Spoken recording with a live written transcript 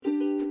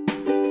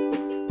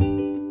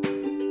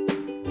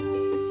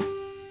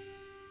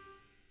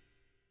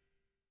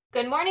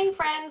morning,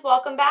 friends.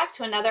 Welcome back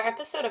to another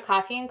episode of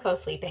Coffee and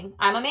Co-Sleeping.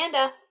 I'm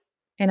Amanda.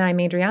 And I'm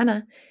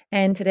Adriana.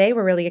 And today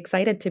we're really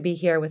excited to be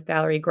here with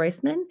Valerie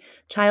Groysman,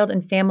 child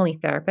and family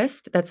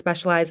therapist that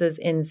specializes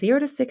in 0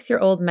 to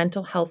 6-year-old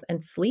mental health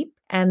and sleep,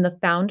 and the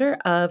founder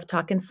of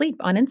Talkin Sleep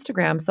on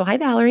Instagram. So, hi,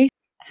 Valerie.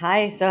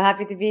 Hi, so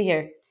happy to be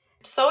here.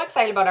 So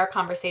excited about our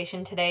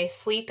conversation today.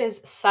 Sleep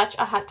is such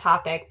a hot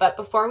topic, but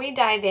before we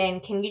dive in,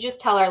 can you just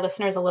tell our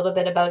listeners a little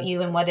bit about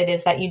you and what it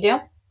is that you do?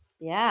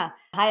 Yeah.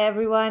 Hi,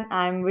 everyone.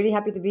 I'm really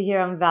happy to be here.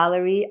 I'm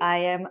Valerie. I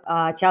am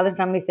a child and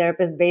family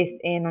therapist based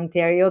in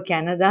Ontario,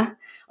 Canada,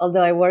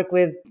 although I work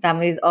with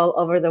families all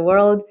over the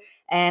world.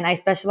 And I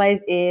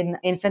specialize in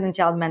infant and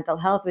child mental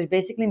health, which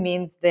basically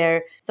means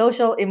their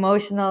social,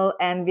 emotional,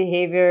 and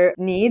behavior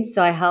needs.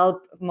 So I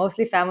help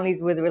mostly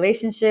families with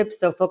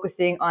relationships. So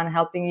focusing on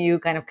helping you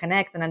kind of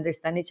connect and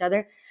understand each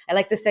other. I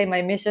like to say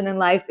my mission in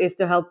life is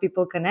to help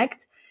people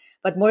connect.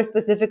 But more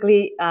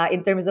specifically,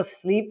 in terms of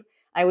sleep,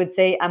 I would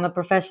say I'm a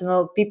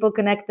professional people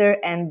connector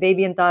and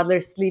baby and toddler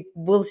sleep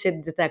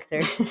bullshit detector.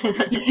 Love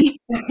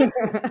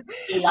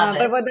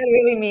But it. what that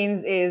really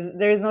means is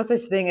there is no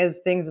such thing as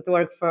things that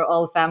work for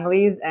all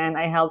families. And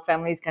I help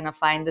families kind of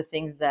find the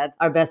things that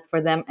are best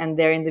for them and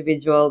their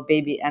individual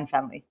baby and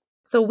family.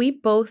 So, we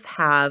both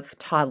have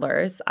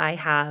toddlers. I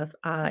have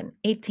an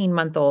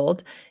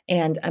 18-month-old,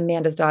 and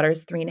Amanda's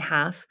daughter's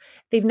 3.5.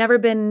 They've never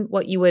been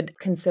what you would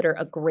consider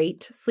a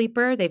great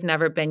sleeper. They've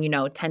never been,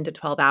 10 to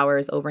 12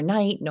 hours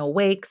overnight, no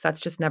wakes.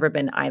 That's just never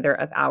been either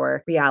of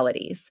our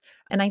realities.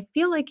 And I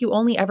feel like you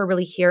only ever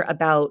really hear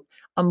about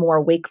a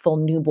more wakeful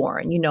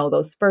newborn,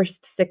 those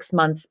first 6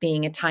 months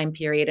being a time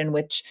period in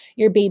which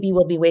your baby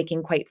will be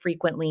waking quite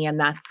frequently, and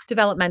that's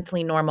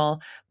developmentally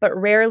normal. But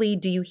rarely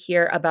do you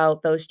hear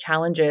about those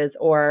challenges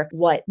or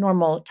what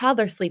normal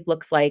toddler sleep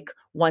looks like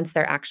once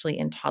they're actually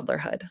in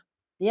toddlerhood.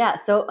 Yeah,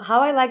 so how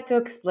I like to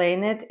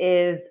explain it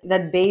is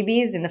that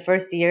babies in the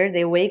first year,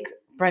 they wake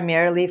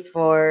primarily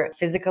for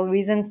physical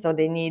reasons. So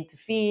they need to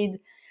feed,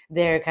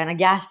 they're kind of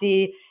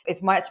gassy.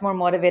 It's much more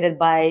motivated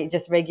by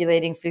just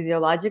regulating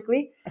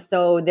physiologically.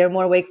 So they're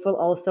more wakeful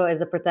also as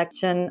a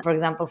protection, for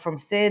example, from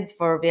SIDS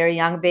for very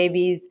young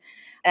babies.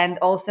 And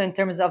also in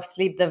terms of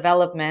sleep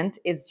development,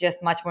 it's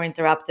just much more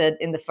interrupted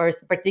in the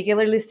first,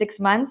 particularly 6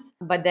 months.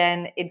 But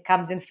then it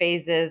comes in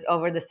phases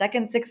over the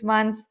second 6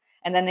 months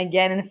and then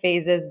again in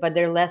phases, but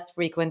they're less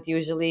frequent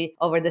usually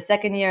over the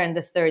second year and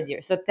the third year.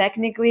 So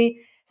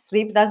technically,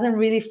 sleep doesn't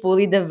really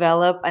fully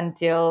develop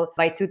until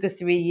by 2 to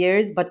 3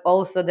 years, but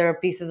also there are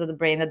pieces of the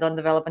brain that don't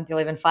develop until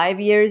even 5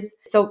 years.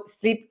 So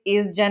sleep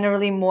is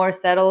generally more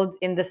settled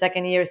in the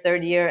second year,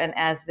 third year, and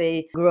as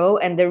they grow,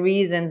 and the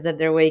reasons that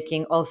they're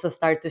waking also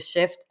start to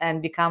shift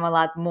and become a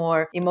lot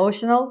more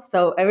emotional.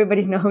 So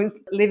everybody knows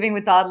living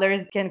with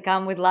toddlers can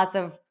come with lots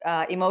of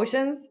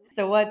emotions.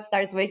 So what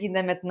starts waking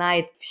them at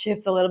night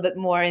shifts a little bit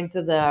more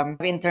into the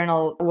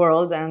internal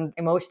world and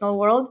emotional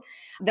world.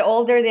 The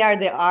older they are,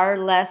 there are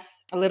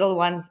less little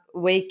ones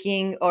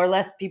waking or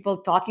less people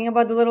talking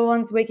about the little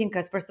ones waking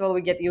because first of all,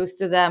 we get used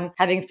to them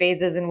having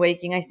phases in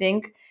waking, I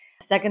think.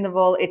 Second of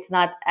all, it's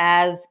not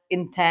as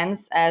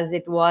intense as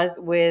it was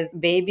with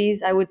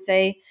babies, I would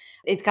say.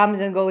 It comes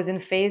and goes in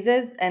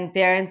phases, and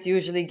parents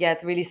usually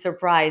get really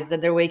surprised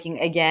that they're waking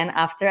again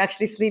after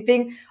actually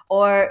sleeping.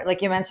 Or,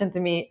 like you mentioned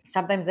to me,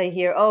 sometimes I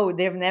hear, oh,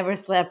 they've never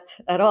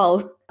slept at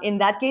all. In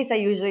that case, I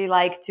usually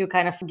like to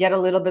kind of get a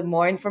little bit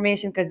more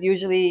information because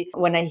usually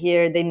when I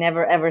hear they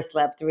never ever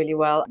slept really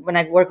well, when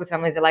I work with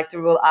families, I like to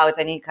rule out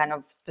any kind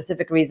of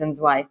specific reasons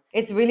why.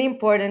 It's really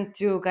important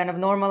to kind of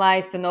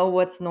normalize to know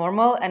what's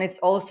normal. And it's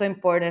also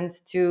important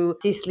to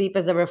see sleep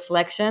as a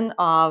reflection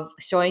of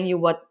showing you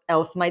what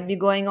else might be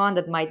going on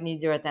that might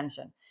need your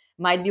attention.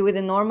 Might be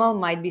within normal,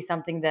 might be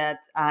something that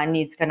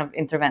needs kind of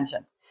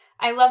intervention.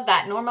 I love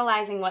that,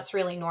 normalizing what's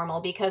really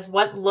normal, because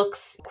what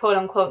looks quote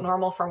unquote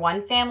normal for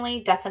one family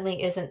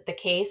definitely isn't the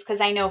case. Because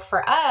I know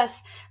for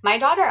us, my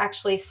daughter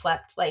actually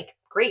slept like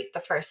great the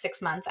first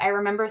 6 months. I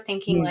remember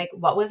thinking like,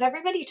 what was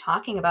everybody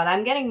talking about?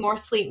 I'm getting more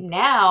sleep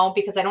now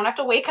because I don't have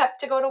to wake up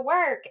to go to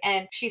work.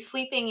 And she's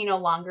sleeping,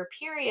 longer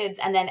periods.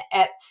 And then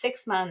at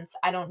 6 months,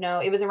 I don't know,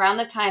 it was around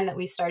the time that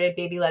we started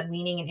baby-led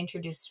weaning and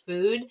introduced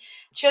food.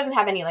 She doesn't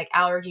have any like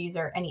allergies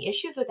or any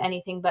issues with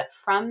anything. But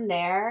from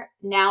there,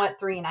 now at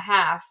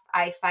 3.5,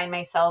 I find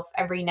myself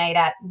every night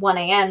at 1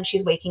 a.m.,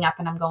 she's waking up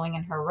and I'm going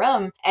in her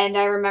room. And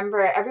I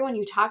remember everyone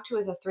you talk to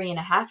with a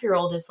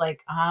 3.5-year-old is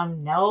like,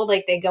 no,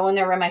 like they go in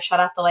their room, I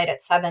shut off the light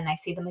at 7, I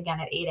see them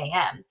again at 8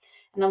 a.m.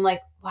 And I'm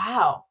like,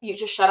 wow, you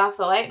just shut off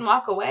the light and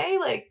walk away?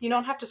 Like you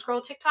don't have to scroll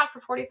TikTok for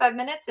 45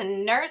 minutes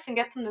and nurse and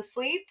get them to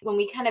sleep? When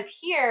we kind of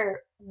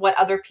hear what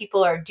other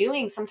people are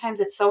doing, sometimes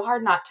it's so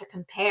hard not to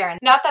compare. And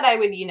not that I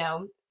would,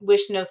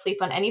 wish no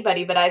sleep on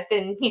anybody, but I've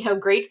been,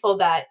 grateful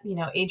that,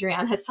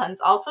 Adriana's son's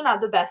also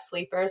not the best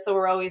sleeper. So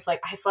we're always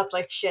like, I slept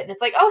like shit. And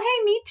it's like, oh,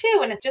 hey, me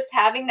too. And it's just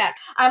having that.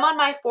 I'm on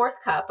my 4th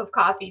cup of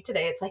coffee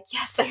today. It's like,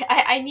 yes,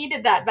 I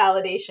needed that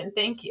validation.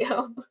 Thank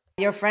you.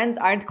 Your friends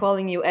aren't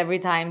calling you every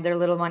time their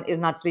little one is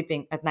not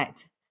sleeping at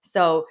night.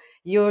 So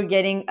you're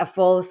getting a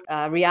false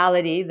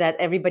reality that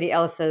everybody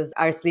else's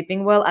are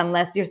sleeping well,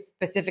 unless you're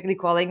specifically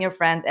calling your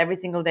friend every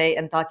single day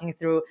and talking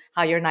through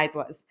how your night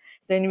was.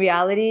 So in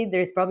reality,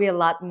 there's probably a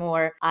lot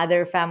more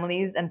other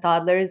families and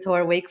toddlers who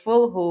are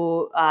wakeful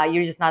who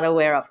you're just not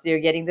aware of. So you're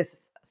getting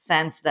this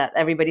sense that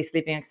everybody's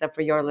sleeping except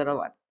for your little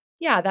one.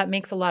 Yeah, that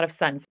makes a lot of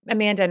sense.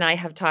 Amanda and I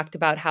have talked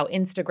about how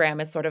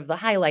Instagram is sort of the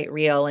highlight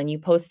reel and you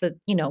post the,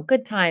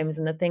 good times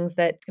and the things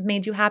that have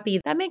made you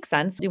happy. That makes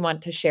sense. You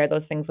want to share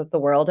those things with the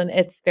world. And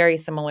it's very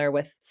similar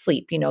with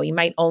sleep. You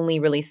might only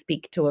really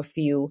speak to a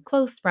few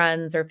close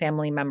friends or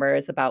family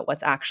members about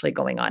what's actually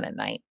going on at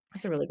night.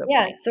 That's a really good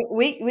Yeah, point. so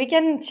we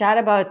can chat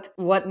about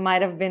what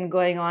might have been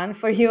going on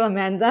for you,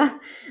 Amanda,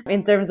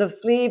 in terms of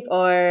sleep,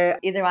 or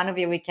either one of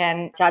you, we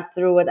can chat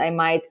through what I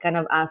might kind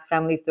of ask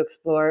families to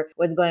explore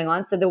what's going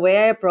on. So the way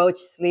I approach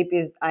sleep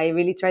is I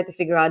really try to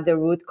figure out the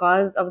root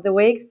cause of the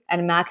wakes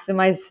and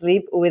maximize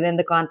sleep within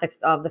the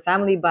context of the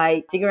family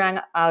by figuring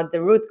out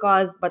the root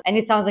cause. And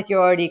it sounds like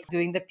you're already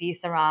doing the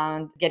piece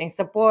around getting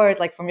support,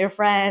 like from your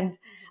friend,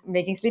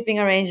 making sleeping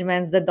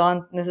arrangements that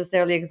don't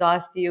necessarily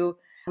exhaust you.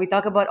 We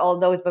talk about all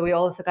those, but we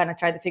also kind of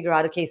try to figure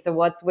out, okay, so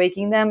what's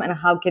waking them and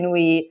how can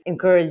we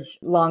encourage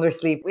longer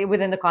sleep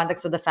within the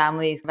context of the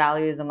family's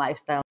values and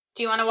lifestyle.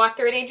 Do you want to walk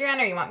through it, Adrienne,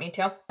 or you want me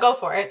to? Go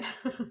for it.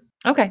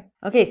 Okay.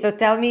 Okay, so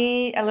tell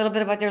me a little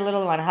bit about your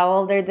little one. How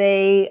old are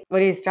they?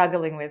 What are you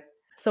struggling with?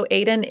 So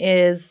Aiden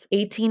is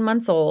 18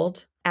 months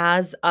old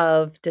as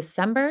of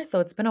December. So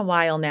it's been a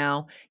while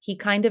now. He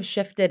kind of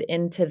shifted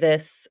into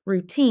this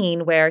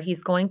routine where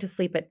he's going to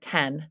sleep at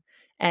 10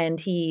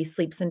 and he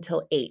sleeps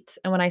until 8.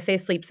 And when I say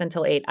sleeps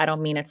until 8, I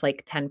don't mean it's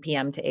like 10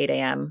 p.m. to 8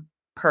 a.m.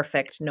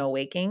 Perfect, no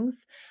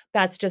wakings.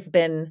 That's just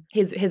been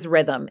his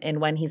rhythm in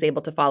when he's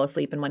able to fall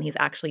asleep and when he's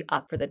actually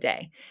up for the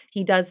day.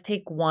 He does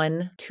take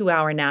 1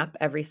 2-hour nap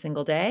every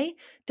single day,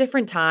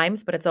 different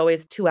times, but it's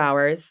always 2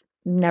 hours.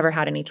 Never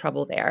had any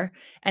trouble there.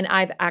 And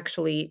I've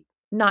actually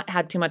not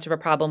had too much of a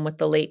problem with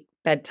the late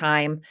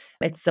bedtime.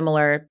 It's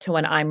similar to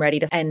when I'm ready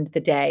to end the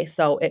day.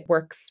 So it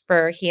works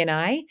for he and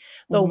I.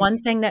 The Mhm. one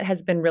thing that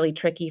has been really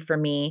tricky for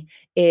me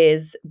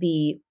is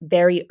the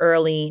very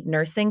early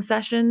nursing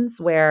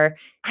sessions where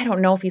I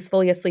don't know if he's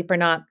fully asleep or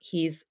not.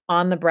 He's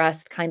on the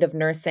breast, kind of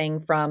nursing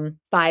from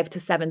 5 to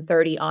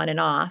 7:30 on and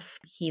off.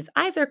 His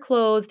eyes are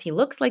closed. He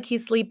looks like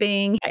he's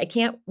sleeping. I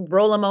can't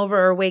roll him over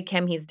or wake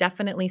him. He's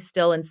definitely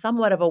still in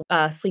somewhat of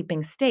a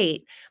sleeping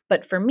state.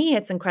 But for me,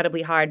 it's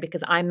incredibly hard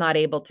because I'm not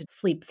able to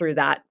sleep through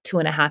that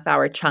 2.5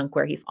 hour chunk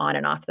where he's on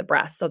and off the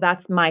breast. So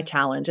that's my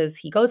challenge is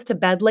he goes to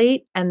bed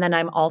late and then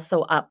I'm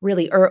also up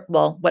really early.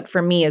 Well, what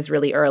for me is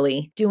really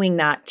early doing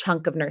that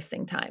chunk of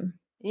nursing time.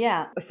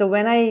 Yeah. So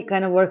when I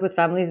kind of work with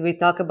families, we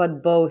talk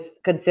about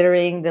both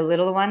considering the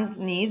little one's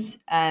needs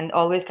and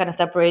always kind of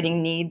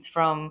separating needs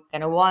from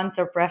kind of wants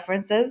or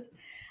preferences,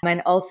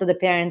 and also the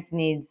parents'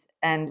 needs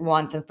and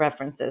wants and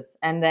preferences.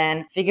 And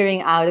then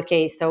figuring out,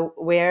 okay, so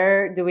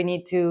where do we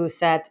need to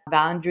set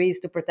boundaries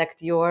to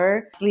protect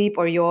your sleep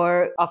or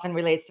your often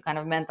relates to kind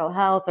of mental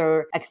health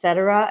or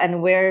etc.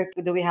 And where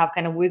do we have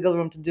kind of wiggle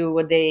room to do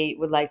what they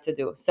would like to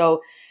do?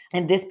 So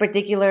in this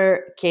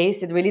particular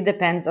case, it really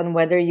depends on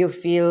whether you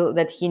feel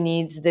that he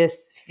needs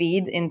this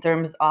feed in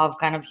terms of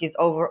kind of his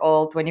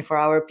overall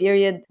 24-hour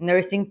period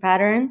nursing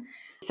pattern.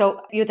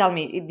 So you tell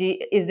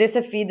me, is this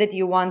a feed that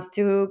you want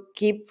to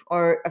keep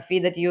or a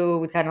feed that you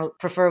would kind of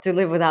prefer to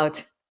live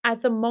without?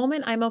 At the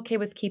moment, I'm okay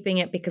with keeping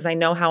it because I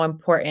know how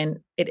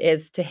important it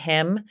is to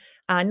him.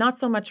 Not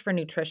so much for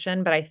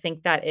nutrition, but I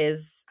think that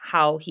is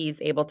how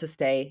he's able to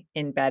stay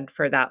in bed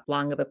for that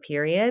long of a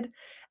period.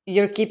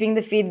 You're keeping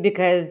the feed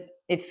because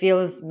it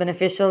feels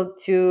beneficial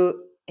to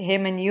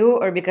him and you,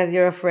 or because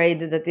you're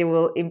afraid that it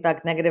will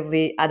impact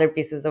negatively other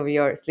pieces of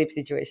your sleep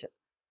situation?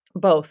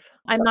 Both.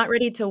 I'm not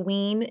ready to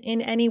wean in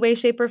any way,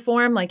 shape, or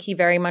form. Like he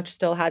very much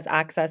still has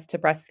access to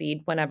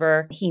breastfeed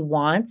whenever he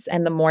wants.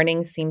 And the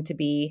mornings seem to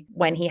be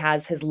when he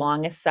has his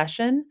longest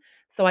session.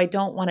 So I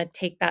don't want to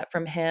take that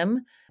from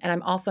him. And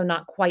I'm also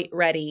not quite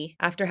ready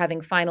after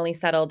having finally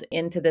settled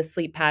into this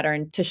sleep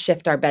pattern to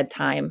shift our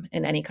bedtime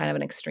in any kind of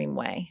an extreme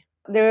way.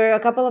 There are a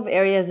couple of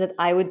areas that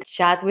I would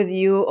chat with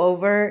you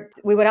over.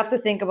 We would have to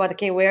think about,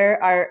 okay,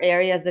 where are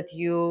areas that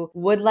you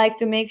would like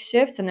to make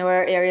shifts and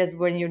where are areas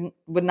where you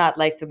would not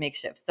like to make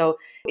shifts. So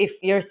if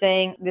you're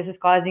saying this is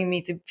causing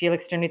me to feel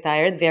extremely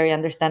tired, very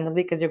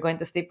understandably, because you're going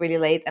to sleep really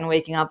late and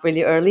waking up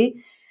really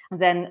early,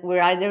 then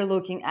we're either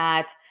looking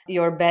at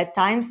your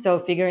bedtime, so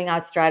figuring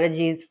out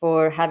strategies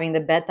for having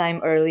the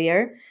bedtime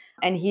earlier.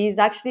 And he's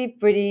actually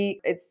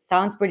it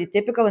sounds pretty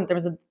typical in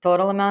terms of the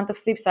total amount of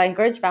sleep. So I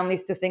encourage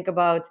families to think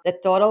about the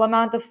total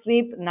amount of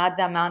sleep, not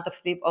the amount of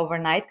sleep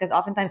overnight. Because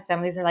oftentimes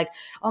families are like,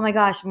 oh my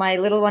gosh, my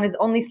little one is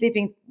only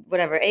sleeping,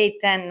 whatever, 8,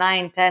 10,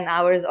 9, 10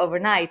 hours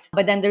overnight.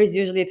 But then there's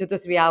usually a 2 to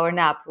 3 hour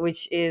nap,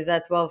 which is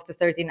a 12 to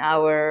 13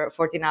 hour,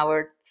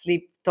 14-hour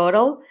sleep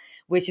total,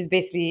 which is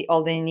basically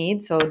all they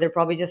need. So they're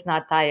probably just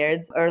not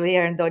tired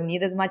earlier and don't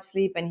need as much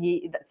sleep. And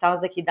it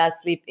sounds like he does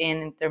sleep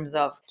in terms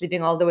of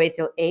sleeping all the way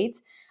till 8.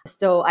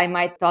 So I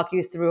might talk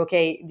you through,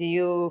 okay, do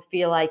you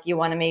feel like you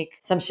want to make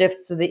some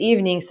shifts to the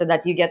evening so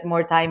that you get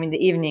more time in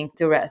the evening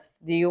to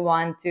rest? Do you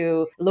want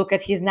to look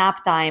at his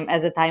nap time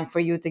as a time for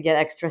you to get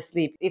extra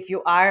sleep? If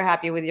you are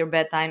happy with your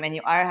bedtime and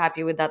you are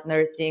happy with that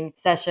nursing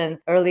session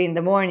early in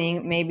the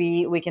morning,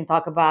 maybe we can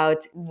talk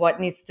about what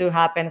needs to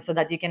happen so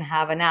that you can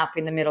have a nap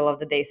in the middle of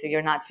the day so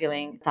you're not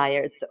feeling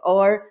tired.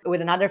 Or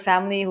with another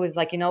family who's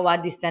like, you know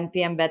what, these 10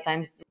 p.m.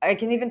 bedtimes, I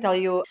can even tell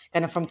you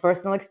kind of from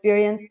personal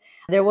experience,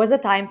 there was a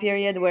time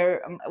period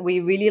where we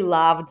really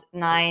loved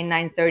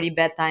 9:30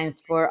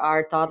 bedtimes for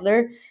our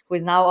toddler, who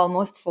is now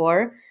almost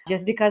 4,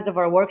 just because of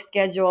our work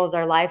schedules,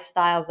 our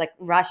lifestyles. Like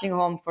rushing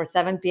home for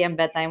 7 p.m.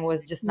 bedtime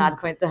was just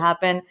not going to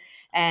happen,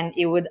 and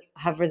it would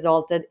have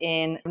resulted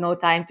in no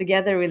time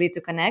together really to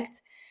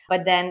connect.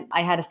 But then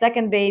I had a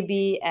second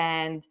baby,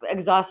 and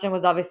exhaustion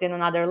was obviously on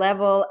another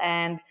level,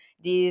 and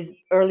these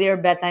earlier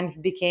bedtimes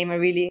became a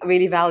really,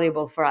 really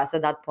valuable for us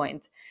at that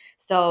point.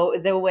 So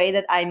the way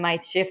that I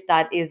might shift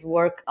that is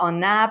work on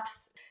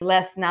naps,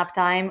 less nap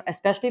time,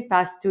 especially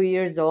past 2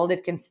 years old.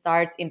 It can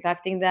start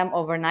impacting them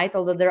overnight,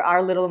 although there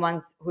are little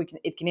ones who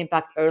it can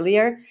impact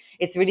earlier.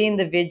 It's really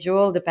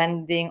individual,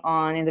 depending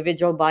on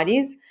individual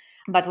bodies.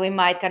 But we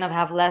might kind of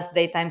have less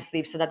daytime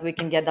sleep so that we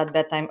can get that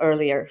bedtime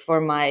earlier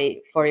for my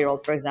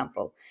 4-year-old, for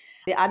example.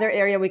 The other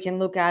area we can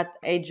look at,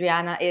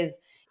 Adriana, is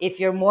if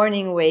your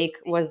morning wake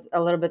was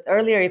a little bit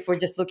earlier, if we're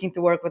just looking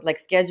to work with like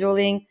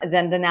scheduling,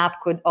 then the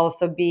nap could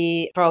also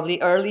be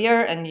probably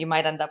earlier and you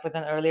might end up with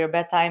an earlier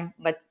bedtime.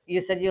 But you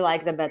said you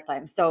like the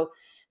bedtime. So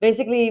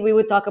basically we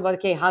would talk about,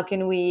 okay, how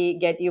can we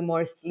get you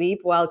more sleep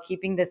while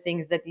keeping the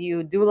things that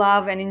you do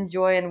love and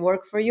enjoy and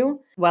work for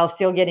you while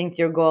still getting to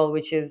your goal,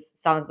 which is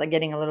sounds like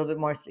getting a little bit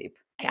more sleep.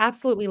 I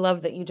absolutely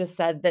love that you just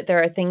said that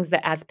there are things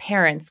that as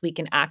parents we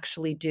can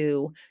actually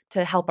do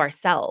to help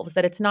ourselves,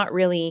 that it's not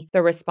really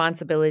the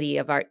responsibility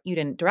of you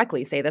didn't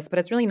directly say this, but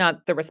it's really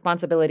not the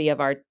responsibility of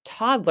our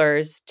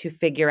toddlers to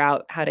figure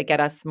out how to get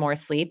us more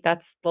sleep.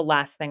 That's the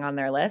last thing on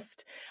their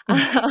list.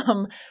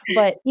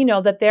 But,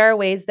 that there are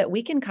ways that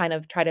we can kind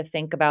of try to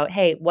think about,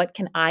 hey, what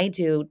can I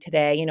do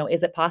today?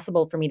 Is it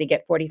possible for me to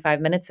get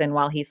 45 minutes in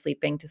while he's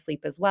sleeping to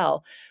sleep as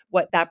well?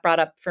 What that brought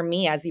up for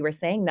me as you were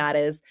saying that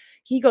is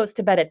he goes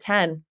to bed at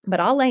 10, but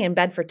I'll lay in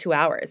bed for 2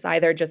 hours,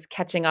 either just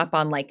catching up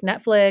on like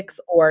Netflix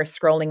or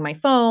scrolling my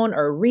phone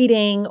or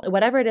reading,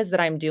 whatever it is that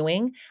I'm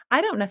doing.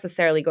 I don't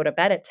necessarily go to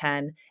bed at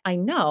 10. I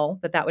know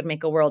that that would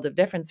make a world of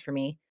difference for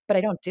me, but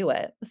I don't do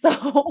it. So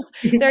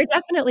there are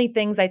definitely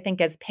things I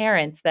think as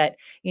parents that,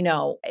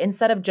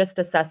 instead of just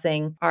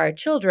assessing our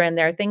children,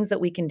 there are things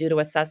that we can do to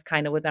assess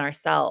kind of within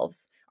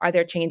ourselves. Are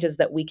there changes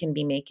that we can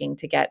be making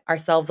to get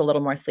ourselves a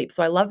little more sleep?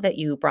 So I love that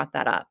you brought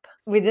that up.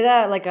 We did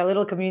a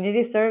little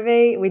community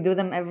survey. We do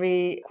them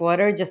every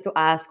quarter just to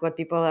ask what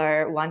people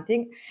are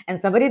wanting.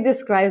 And somebody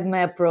describes my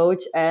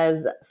approach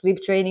as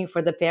sleep training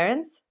for the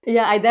parents.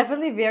 Yeah, I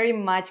definitely very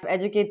much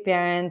educate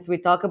parents. We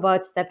talk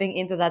about stepping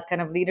into that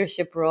kind of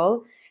leadership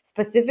role.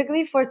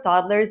 Specifically for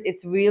toddlers,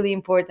 it's really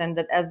important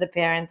that as the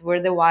parent, we're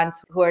the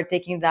ones who are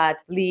taking that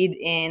lead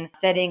in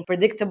setting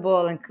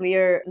predictable and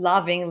clear,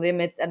 loving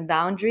limits and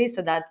boundaries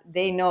so that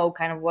they know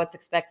kind of what's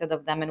expected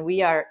of them. And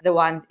we are the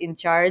ones in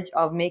charge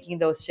of making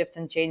those shifts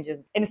and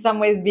changes, in some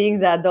ways being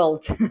the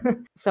adult.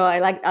 So I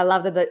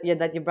love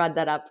that you brought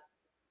that up.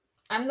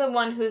 I'm the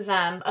one who's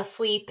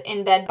asleep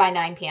in bed by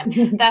 9 p.m.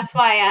 That's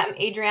why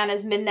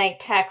Adriana's midnight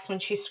text when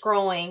she's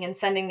scrolling and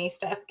sending me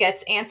stuff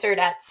gets answered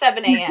at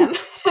 7 a.m.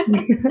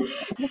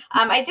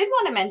 I did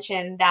want to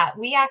mention that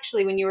we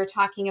actually, when you were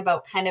talking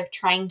about kind of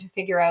trying to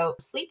figure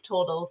out sleep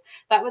totals,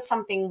 that was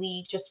something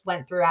we just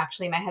went through,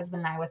 actually, my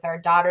husband and I, with our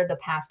daughter the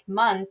past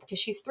month, because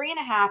she's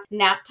 3.5.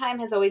 Nap time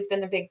has always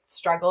been a big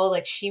struggle.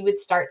 Like she would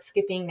start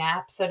skipping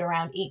naps at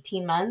around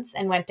 18 months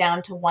and went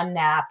down to one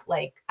nap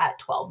like at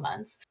 12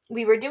 months.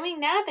 We were doing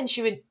nap and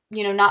she would,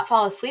 not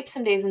fall asleep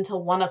some days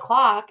until 1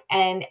 o'clock.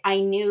 And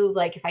I knew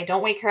like if I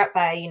don't wake her up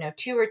by,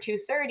 2 or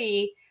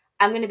 2:30,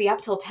 I'm going to be up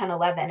till 10,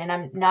 11, and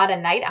I'm not a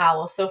night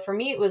owl. So for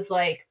me, it was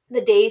like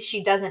the days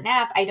she doesn't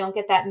nap, I don't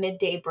get that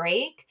midday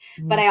break,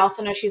 but I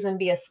also know she's going to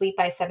be asleep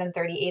by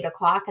 7:30, 8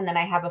 o'clock, and then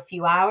I have a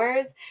few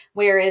hours.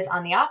 Whereas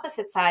on the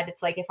opposite side,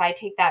 it's like if I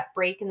take that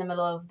break in the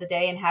middle of the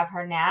day and have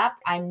her nap,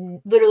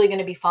 I'm literally going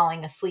to be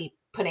falling asleep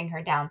putting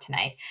her down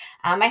tonight.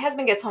 My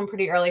husband gets home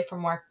pretty early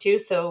from work too.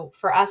 So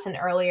for us, an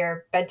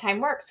earlier bedtime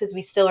works because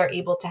we still are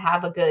able to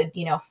have a good,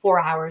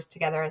 4 hours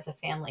together as a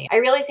family. I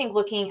really think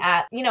looking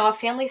at, a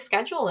family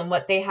schedule and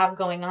what they have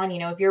going on,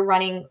 if you're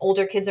running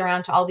older kids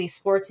around to all these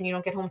sports and you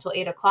don't get home till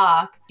 8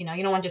 o'clock, you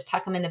don't want to just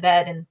tuck them into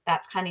bed and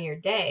that's kind of your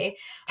day.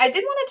 I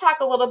did want to talk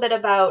a little bit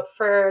about,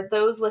 for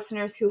those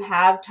listeners who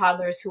have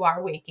toddlers who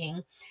are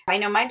waking, I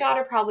know my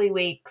daughter probably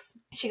wakes,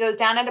 she goes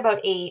down at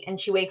about 8 and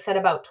she wakes at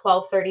about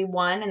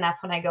 12:31, and that's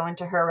that's when I go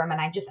into her room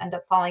and I just end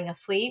up falling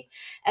asleep.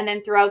 And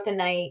then throughout the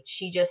night,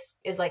 she just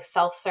is like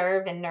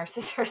self-serve and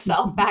nurses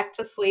herself back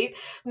to sleep.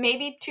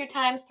 Maybe 2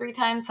 times, 3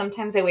 times.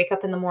 Sometimes I wake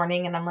up in the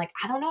morning and I'm like,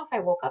 I don't know if I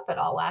woke up at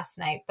all last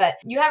night. But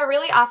you have a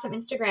really awesome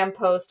Instagram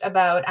post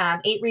about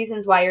 8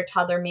 reasons why your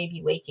toddler may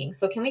be waking.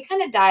 So can we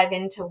kind of dive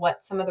into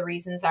what some of the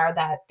reasons are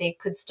that they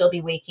could still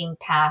be waking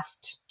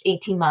past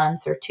 18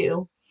 months or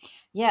two?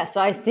 Yeah,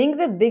 so I think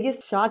the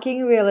biggest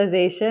shocking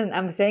realization,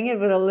 I'm saying it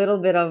with a little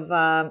bit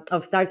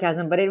of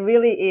sarcasm, but it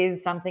really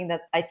is something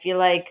that I feel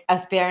like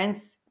as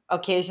parents,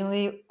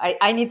 occasionally,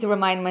 I need to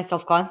remind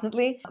myself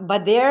constantly,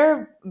 but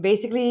they're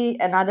basically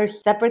another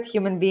separate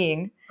human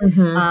being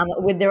Mhm.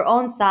 with their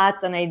own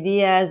thoughts and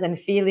ideas and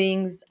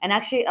feelings. And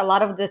actually, a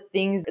lot of the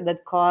things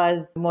that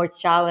cause more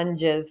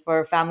challenges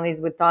for families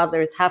with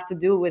toddlers have to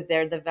do with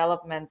their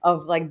development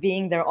of like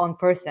being their own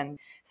person.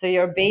 So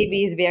your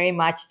baby is very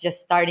much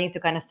just starting to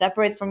kind of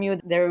separate from you.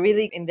 They're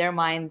really, in their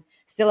mind,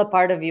 still a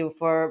part of you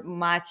for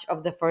much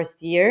of the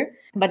first year.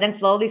 But then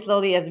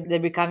slowly, as they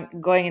become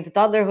going into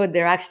toddlerhood,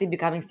 they're actually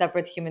becoming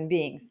separate human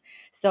beings.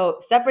 So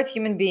separate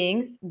human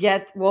beings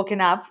get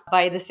woken up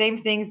by the same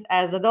things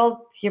as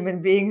adult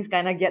human beings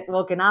kind of get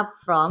woken up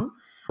from,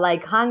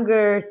 like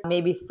hunger,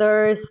 maybe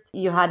thirst.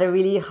 You had a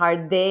really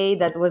hard day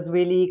that was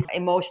really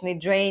emotionally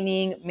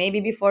draining.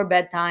 Maybe before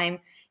bedtime,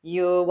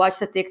 you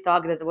watched a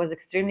TikTok that was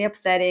extremely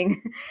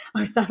upsetting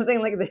or something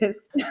like this.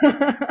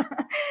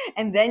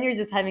 And then you're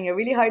just having a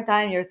really hard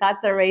time. Your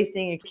thoughts are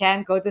racing. You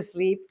can't go to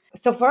sleep.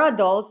 So for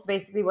adults,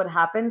 basically what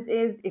happens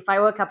is if I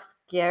wake up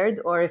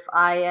scared or if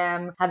I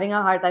am having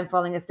a hard time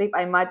falling asleep,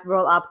 I might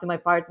roll up to my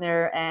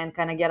partner and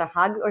kind of get a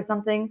hug or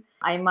something.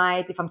 I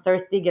might, if I'm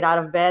thirsty, get out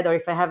of bed, or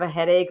if I have a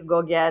headache,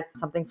 go get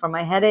something for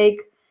my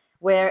headache.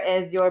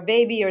 Whereas your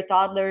baby, your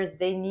toddlers,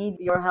 they need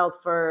your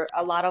help for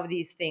a lot of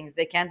these things.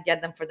 They can't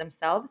get them for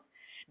themselves.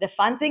 The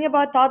fun thing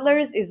about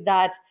toddlers is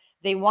that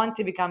they want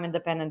to become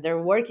independent.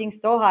 They're working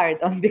so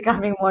hard on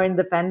becoming more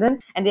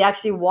independent and they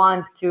actually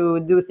want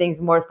to do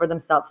things more for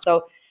themselves.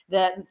 So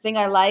the thing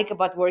I like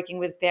about working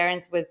with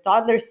parents with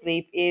toddler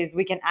sleep is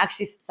we can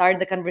actually start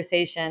the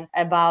conversation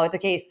about,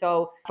 okay,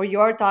 so for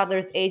your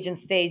toddler's age and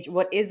stage,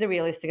 what is a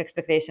realistic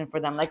expectation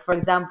for them? Like, for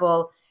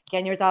example,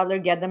 can your toddler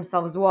get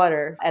themselves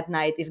water at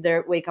night if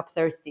they wake up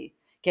thirsty?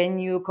 Can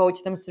you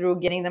coach them through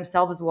getting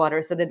themselves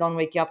water so they don't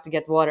wake you up to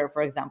get water,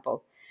 for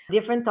example?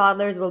 Different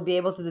toddlers will be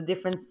able to do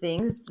different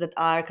things that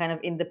are kind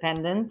of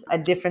independent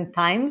at different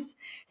times.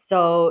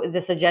 So the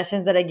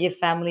suggestions that I give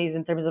families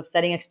in terms of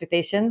setting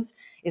expectations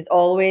is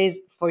always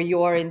for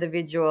your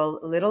individual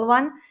little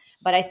one.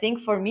 But I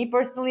think for me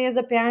personally as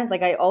a parent,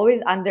 like I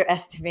always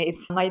underestimate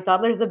my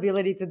toddler's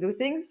ability to do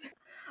things.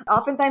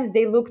 Oftentimes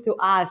they look to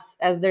us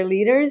as their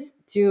leaders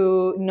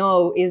to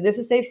know, is this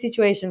a safe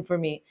situation for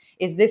me?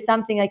 Is this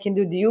something I can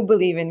do? Do you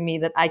believe in me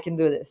that I can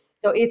do this?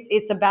 So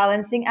it's a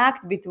balancing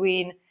act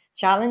between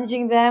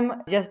challenging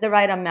them just the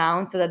right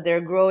amount so that they're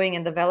growing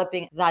and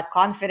developing that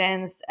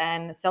confidence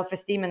and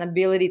self-esteem and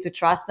ability to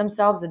trust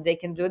themselves that they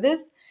can do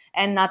this,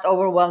 and not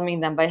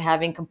overwhelming them by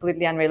having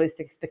completely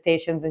unrealistic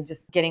expectations and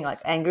just getting like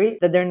angry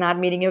that they're not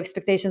meeting your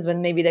expectations when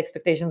maybe the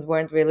expectations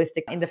weren't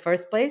realistic in the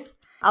first place.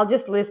 I'll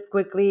just list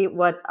quickly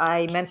what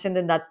I mentioned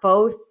in that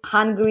post.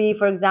 Hungry,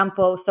 for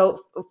example. So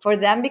for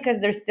them, because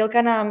they're still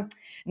kind of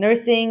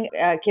nursing,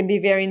 can be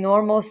very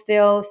normal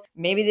still.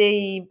 Maybe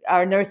they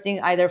are nursing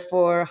either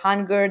for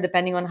hunger,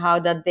 depending on how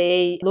that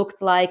day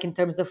looked like in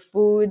terms of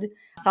food.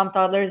 Some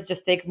toddlers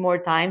just take more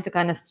time to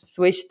kind of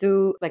switch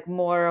to like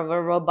more of a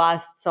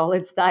robust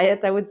solids diet,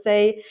 I would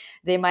say.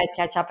 They might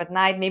catch up at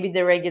night. Maybe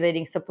they're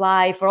regulating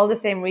supply for all the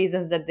same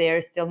reasons that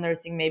they're still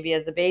nursing maybe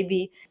as a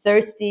baby.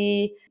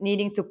 Thirsty,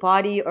 needing to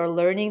potty or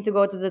learning to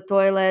go to the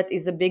toilet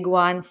is a big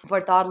one for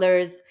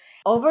toddlers.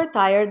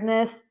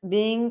 Overtiredness,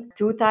 being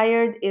too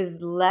tired,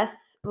 is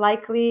less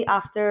likely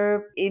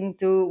after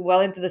into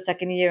the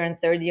second year and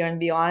third year and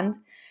beyond.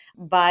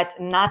 But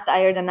not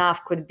tired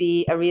enough could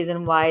be a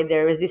reason why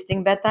they're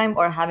resisting bedtime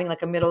or having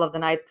like a middle of the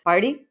night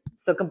party.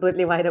 So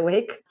completely wide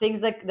awake.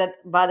 Things like that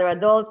bother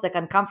adults, like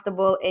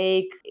uncomfortable,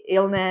 ache,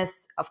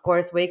 illness, of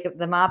course, wake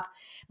them up.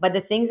 But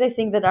the things I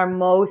think that are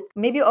most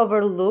maybe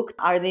overlooked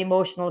are the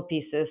emotional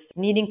pieces.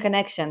 Needing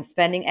connection,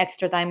 spending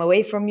extra time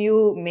away from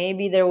you.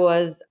 Maybe there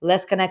was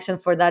less connection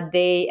for that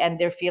day and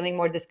they're feeling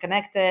more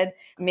disconnected.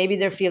 Maybe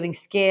they're feeling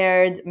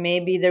scared.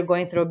 Maybe they're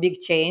going through a big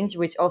change,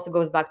 which also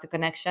goes back to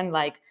connection,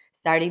 like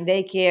starting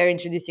daycare,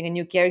 introducing a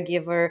new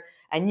caregiver,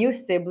 a new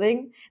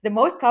sibling. The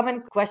most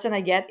common question I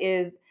get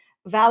is,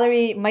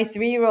 Valerie, my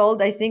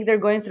 3-year-old, I think they're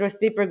going through a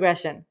sleep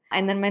regression.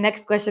 And then my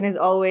next question is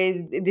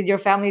always, did your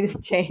family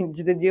change?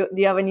 Do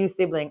you have a new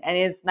sibling? And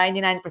it's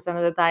 99%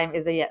 of the time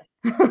is a yes.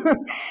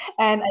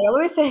 And I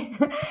always say,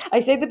 I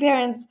say to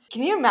parents,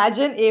 can you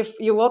imagine if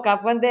you woke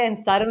up one day and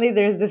suddenly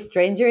there's this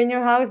stranger in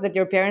your house that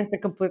your parents are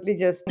completely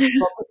just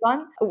focused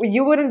on?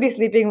 You wouldn't be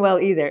sleeping well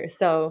either.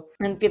 So,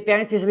 and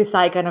parents usually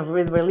sigh kind of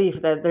with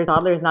relief that their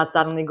toddler is not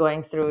suddenly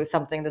going through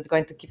something that's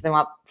going to keep them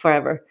up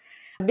forever.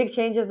 Big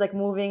changes like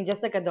moving,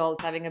 just like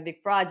adults, having a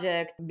big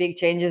project, big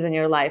changes in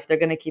your life, they're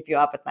going to keep you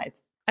up at night.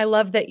 I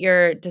love that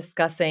you're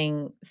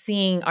discussing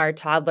seeing our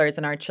toddlers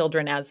and our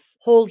children as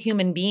whole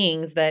human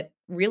beings that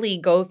really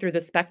go through the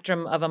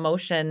spectrum of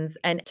emotions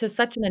and to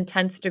such an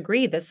intense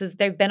degree.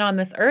 They've been on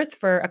this earth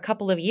for a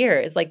couple of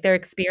years. Like they're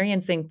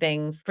experiencing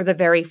things for the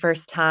very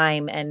first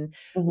time and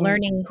Mhm.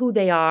 learning who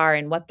they are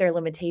and what their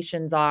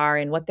limitations are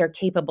and what they're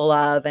capable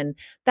of. And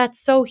that's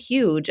so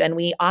huge. And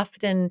we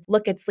often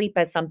look at sleep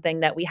as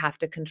something that we have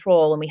to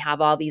control and we have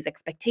all these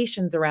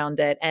expectations around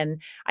it. And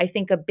I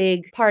think a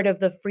big part of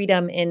the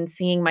freedom in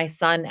seeing my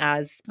son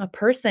as a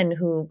person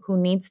who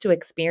needs to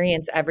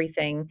experience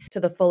everything to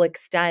the full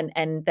extent,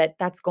 and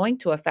that's going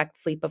to affect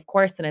sleep, of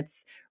course. And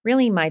it's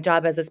really my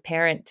job as his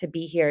parent to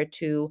be here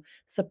to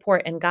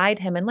support and guide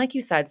him. And like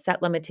you said,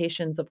 set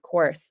limitations, of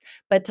course,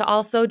 but to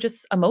also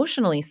just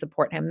emotionally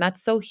support him.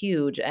 That's so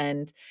huge.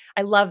 And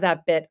I love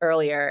that bit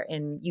earlier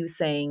in you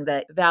saying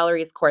that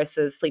Valerie's course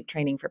is sleep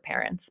training for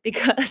parents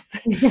because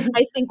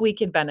I think we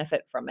could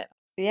benefit from it.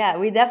 Yeah,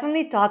 we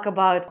definitely talk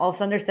about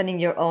also understanding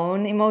your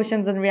own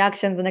emotions and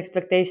reactions and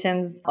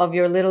expectations of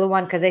your little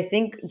one. Because I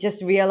think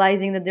just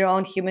realizing that they're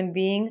own human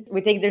being,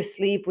 we take their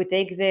sleep, we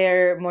take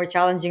their more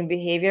challenging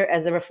behavior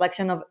as a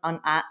reflection of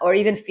or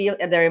even feel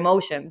their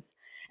emotions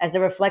as a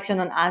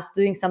reflection on us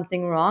doing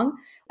something wrong.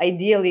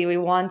 Ideally, we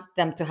want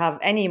them to have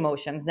any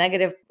emotions,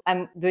 negative.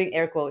 I'm doing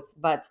air quotes,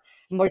 but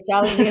more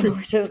challenging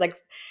emotions like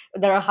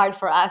that are hard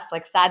for us,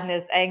 like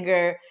sadness,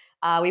 anger.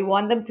 We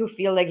want them to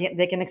feel like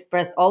they can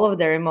express all of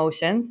their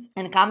emotions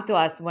and come to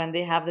us when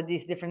they have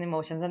these different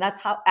emotions. And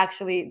that's how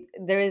actually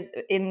there is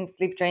in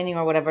sleep training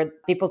or whatever,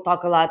 people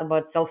talk a lot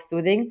about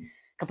self-soothing,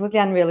 completely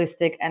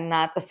unrealistic and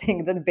not a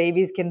thing that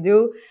babies can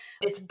do.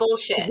 It's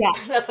bullshit. Yeah.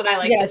 That's what I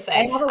like to Yes.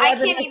 say.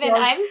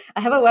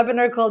 I have a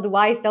webinar called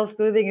Why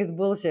Self-Soothing is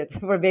Bullshit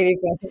for baby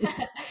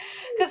parents.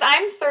 Because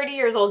I'm 30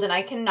 years old and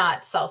I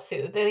cannot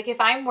self-soothe. Like if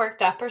I'm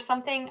worked up or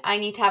something, I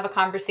need to have a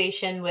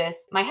conversation with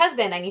my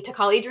husband. I need to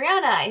call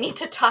Adriana. I need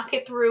to talk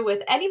it through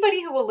with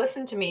anybody who will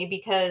listen to me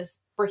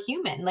because we're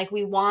human. Like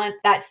we want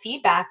that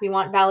feedback. We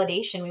want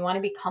validation. We want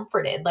to be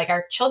comforted. Like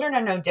our children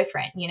are no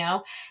different, you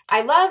know?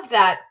 I love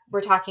that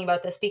we're talking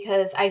about this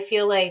because I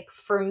feel like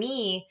for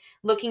me,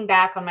 looking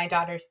back on my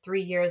daughter's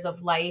 3 years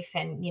of life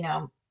and, you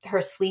know, her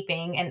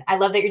sleeping, and I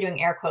love that you're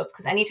doing air quotes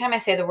because anytime I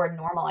say the word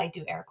normal, I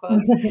do air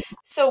quotes.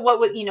 So what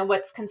would, you know,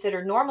 what's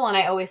considered normal? And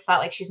I always thought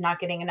like she's not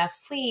getting enough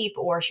sleep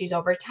or she's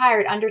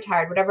overtired,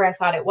 undertired, whatever I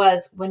thought it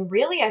was, when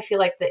really I feel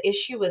like the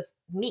issue was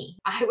me.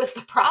 I was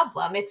the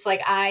problem. It's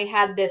like I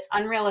had this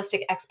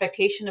unrealistic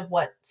expectation of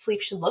what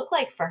sleep should look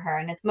like for her.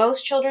 And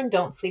most children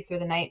don't sleep through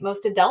the night.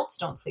 Most adults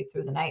don't sleep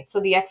through the night.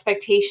 So the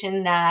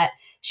expectation that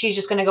she's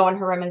just going to go in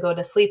her room and go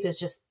to sleep is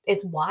just,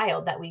 it's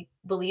wild that we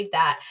believe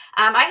that.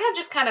 I have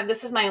just kind of,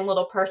 this is my own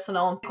little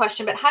personal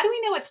question, but how do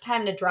we know it's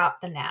time to drop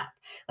the nap?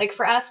 Like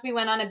for us, we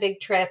went on a big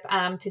trip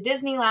to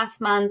Disney last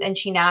month and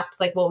she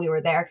napped like while we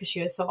were there because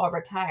she was so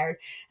overtired.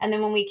 And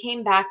then when we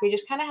came back, we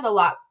just kind of had a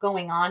lot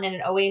going on and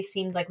it always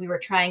seemed like we were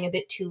trying a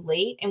bit too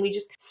late and we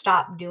just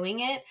stopped doing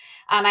it.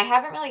 I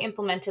haven't really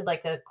implemented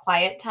like a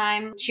quiet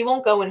time. She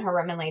won't go in her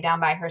room and lay down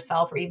by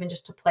herself or even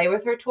just to play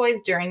with her toys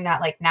during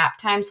that like nap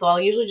time. So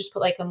I'll usually just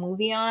put like a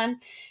movie on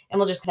and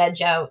we'll just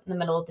veg out in the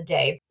middle of the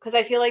day. Because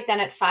I feel like then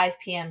at 5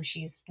 p.m.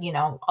 she's, you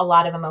know, a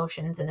lot of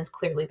emotions and is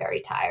clearly very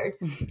tired.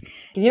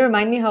 Can you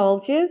remind me how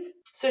old she is?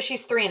 So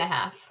she's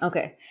 3.5.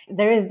 Okay.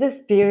 There is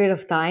this period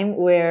of time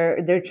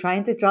where they're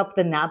trying to drop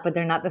the nap, but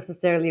they're not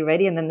necessarily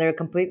ready. And then they're a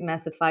complete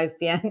mess at 5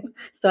 p.m.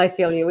 So I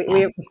feel you.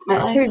 It's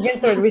my life. We've been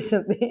through it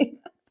recently.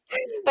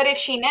 But if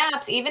she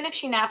naps, even if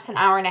she naps an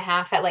hour and a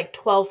half at like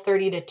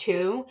 12:30 to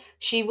 2,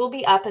 she will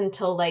be up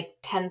until like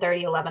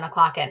 10:30, 11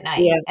 o'clock at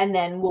night. Yeah. And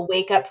then we'll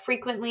wake up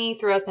frequently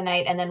throughout the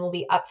night and then we'll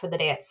be up for the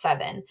day at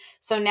 7.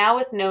 So now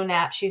with no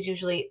nap, she's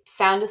usually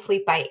sound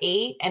asleep by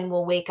 8 and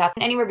will wake up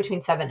anywhere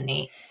between 7 and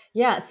 8.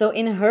 Yeah, so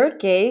in her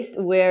case,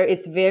 where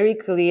it's very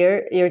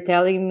clear, you're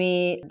telling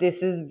me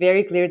this is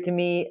very clear to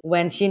me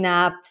when she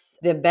naps,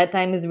 the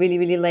bedtime is really,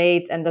 really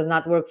late and does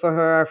not work for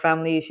her or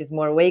family. She's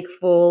more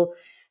wakeful.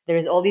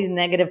 There's all these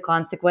negative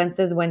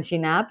consequences when she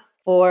naps.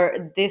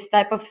 For this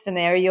type of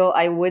scenario,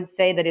 I would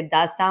say that it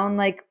does sound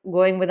like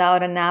going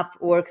without a nap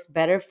works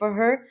better for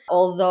her,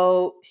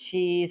 although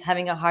she's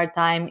having a hard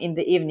time in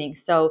the evening.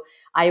 So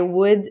I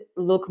would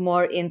look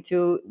more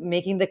into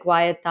making the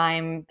quiet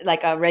time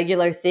like a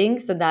regular thing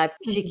so that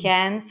she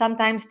can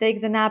sometimes take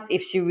the nap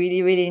if she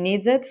really, really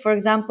needs it, for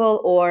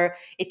example, or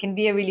it can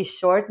be a really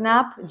short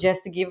nap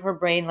just to give her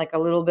brain like a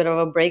little bit of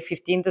a break,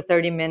 15 to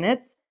 30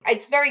 minutes.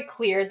 It's very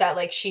clear that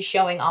like she's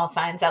showing all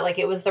signs that like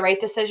it was the right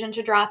decision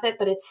to drop it,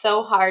 but it's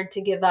so hard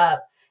to give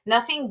up.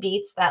 Nothing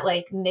beats that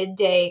like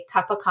midday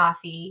cup of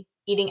coffee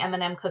eating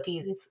M&M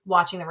cookies,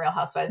 watching The Real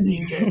Housewives of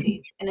New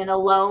Jersey in an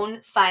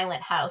alone,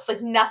 silent house.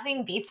 Like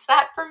nothing beats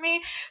that for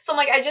me. So I'm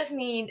like, I just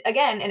need,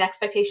 again, an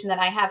expectation that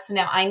I have. So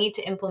now I need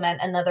to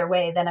implement another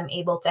way that I'm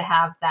able to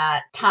have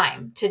that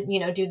time to,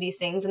 do these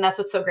things. And that's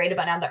what's so great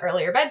about now the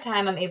earlier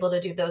bedtime. I'm able to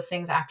do those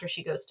things after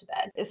she goes to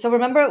bed. So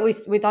remember,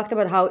 we talked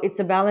about how it's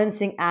a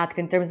balancing act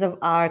in terms of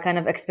our kind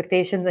of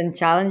expectations and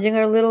challenging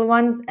our little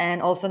ones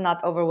and also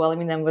not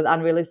overwhelming them with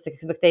unrealistic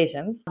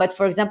expectations. But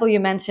for example, you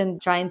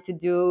mentioned trying to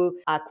do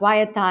a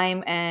quiet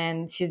time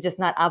and she's just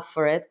not up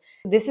for it.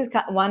 This is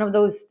one of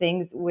those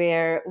things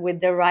where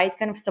with the right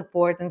kind of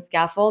support and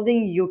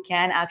scaffolding, you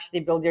can actually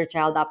build your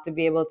child up to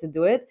be able to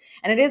do it.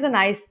 And it is a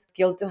nice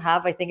skill to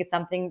have. I think it's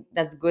something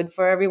that's good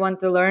for everyone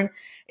to learn,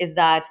 is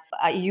that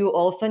you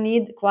also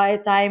need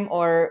quiet time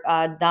or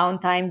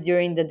downtime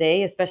during the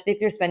day, especially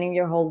if you're spending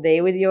your whole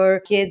day with your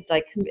kids,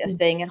 like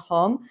staying at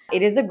home.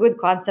 It is a good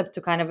concept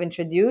to kind of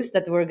introduce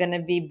that we're going to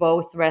be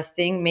both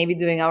resting, maybe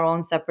doing our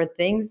own separate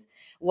things.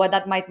 What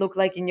that might look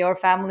like in your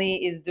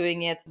family is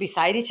doing it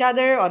beside each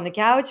other on the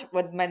couch.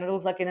 What might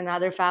look like in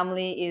another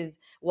family is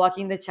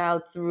walking the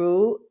child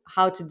through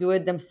how to do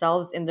it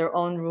themselves in their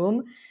own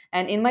room.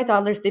 And in my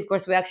toddler sleep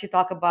course, we actually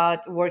talk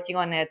about working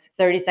on it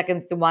 30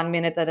 seconds to 1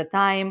 minute at a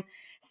time,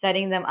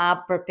 setting them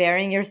up,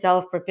 preparing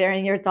yourself,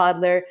 preparing your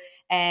toddler,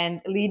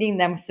 and leading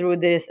them through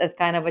this as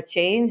kind of a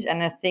change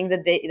and a thing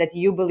that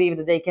you believe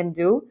that they can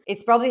do.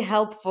 It's probably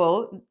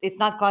helpful. It's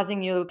not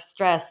causing you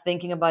stress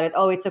thinking about it.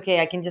 Oh, it's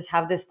okay, I can just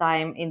have this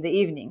time in the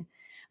evening.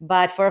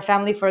 But for a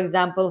family, for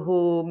example,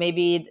 who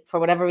maybe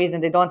for whatever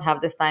reason they don't have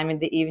this time in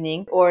the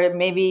evening, or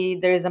maybe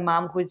there's a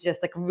mom who's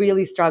just like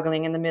really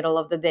struggling in the middle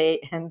of the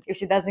day, and if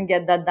she doesn't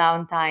get that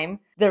downtime,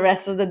 the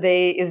rest of the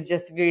day is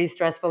just really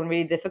stressful and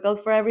really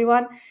difficult for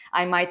everyone.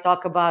 I might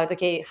talk about,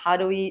 okay, how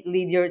do we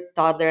lead your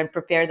toddler and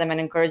prepare them and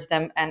encourage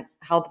them and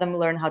help them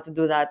learn how to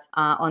do that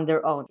on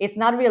their own. It's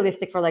not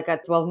realistic for like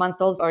a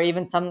 12-month-old or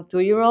even some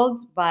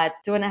 2-year-olds, but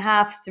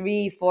 2.5,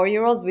 3,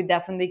 4-year-olds, we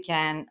definitely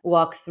can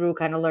walk through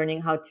kind of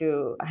learning how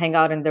to hang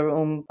out in the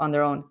room on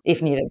their own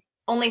if needed.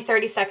 Only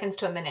 30 seconds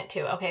to a minute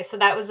too. Okay, so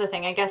that was the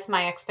thing. I guess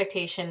my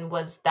expectation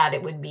was that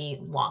it would be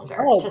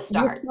longer to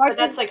start. But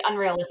that's like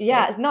unrealistic.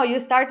 Yeah, no, you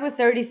start with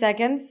 30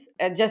 seconds.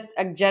 Just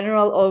a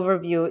general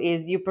overview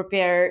is you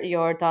prepare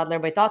your toddler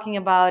by talking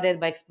about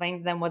it, by explaining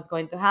to them what's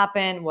going to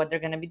happen, what they're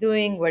going to be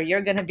doing, where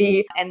you're going to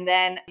be, and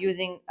then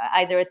using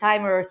either a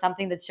timer or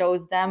something that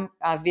shows them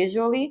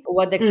visually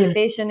what the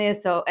expectation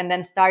is. So, and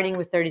then starting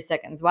with 30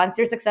 seconds. Once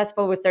you're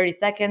successful with 30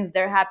 seconds,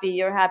 they're happy,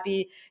 you're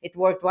happy, it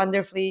worked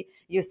wonderfully.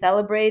 You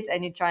celebrate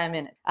and you try a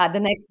minute the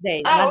next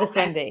day, not the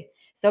same day.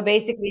 So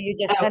basically, you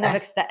just kind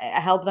of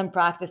help them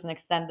practice and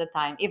extend the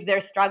time. If they're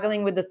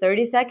struggling with the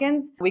 30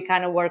 seconds, we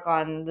kind of work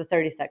on the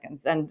 30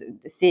 seconds and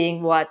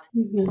seeing what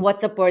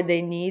support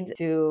they need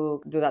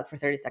to do that for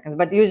 30 seconds.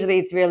 But usually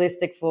it's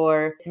realistic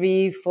for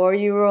 3,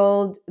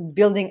 4-year-old,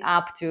 building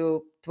up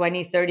to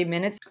 20, 30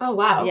 minutes. Oh,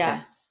 wow. Yeah.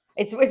 Okay.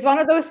 It's one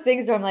of those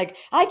things where I'm like,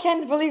 I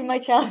can't believe my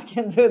child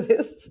can do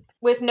this.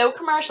 With no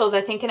commercials,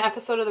 I think an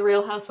episode of The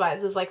Real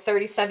Housewives is like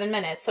 37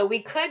 minutes. So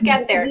we could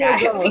get there,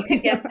 guys. We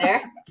could get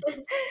there.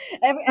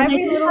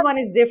 Every little one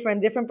is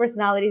different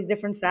personalities,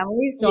 different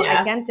families. So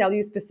I can't tell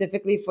you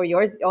specifically for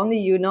yours. Only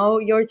you know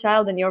your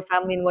child and your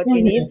family and what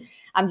you need.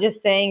 I'm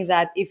just saying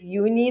that if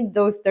you need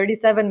those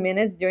 37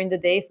 minutes during the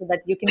day so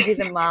that you can be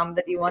the mom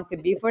that you want to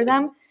be for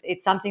them,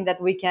 it's something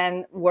that we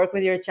can work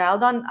with your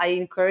child on. I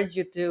encourage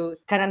you to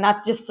kind of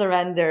not just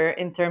surrender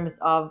in terms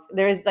of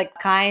there is like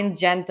kind,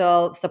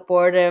 gentle,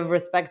 supportive,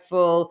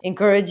 respectful,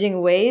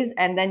 encouraging ways.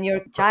 And then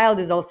your child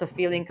is also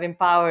feeling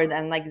empowered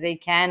and like they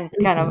can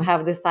kind of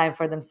have this time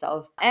for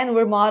themselves. And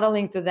we're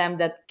modeling to them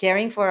that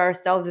caring for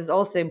ourselves is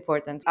also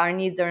important. Our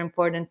needs are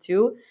important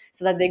too,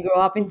 so that they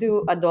grow up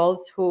into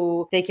adults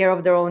who take care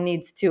of their own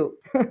needs too.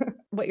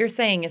 What you're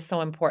saying is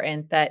so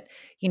important that,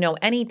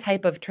 any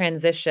type of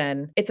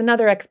transition, it's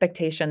another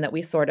expectation that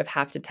we sort of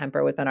have to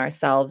temper within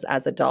ourselves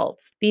as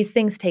adults. These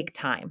things take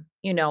time.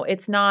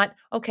 It's not,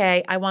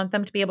 okay, I want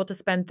them to be able to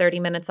spend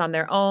 30 minutes on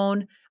their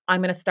own.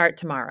 I'm going to start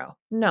tomorrow.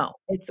 No,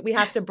 we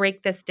have to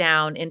break this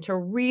down into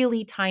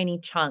really tiny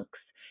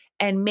chunks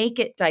and make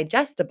it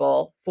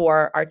digestible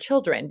for our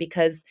children,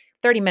 because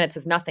 30 minutes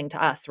is nothing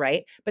to us,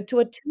 right? But to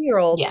a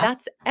 2-year-old,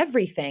 that's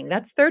everything.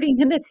 That's 30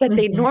 minutes that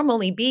they'd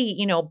normally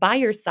be, by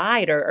your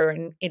side or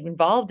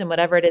involved in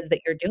whatever it is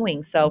that you're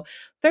doing. So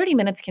 30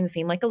 minutes can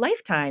seem like a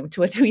lifetime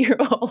to a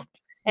 2-year-old.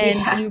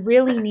 And you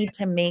really need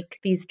to make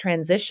these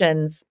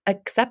transitions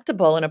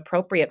acceptable and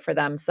appropriate for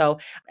them. So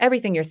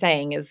everything you're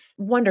saying is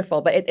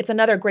wonderful, but it's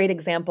another great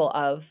example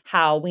of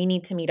how we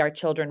need to meet our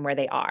children where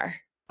they are.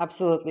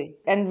 Absolutely.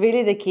 And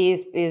really the key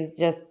is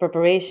just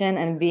preparation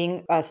and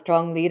being a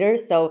strong leader.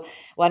 So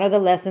one of the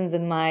lessons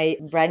in my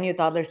brand new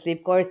toddler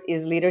sleep course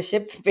is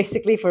leadership,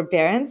 basically for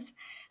parents,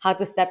 how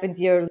to step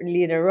into your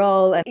leader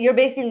role. And you're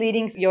basically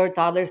leading your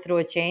toddler through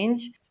a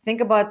change.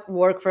 Think about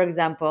work, for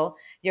example.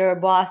 Your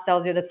boss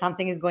tells you that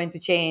something is going to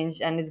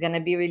change and it's going to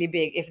be really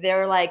big. If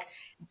they're like,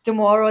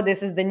 tomorrow,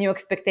 this is the new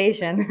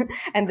expectation,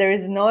 and there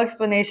is no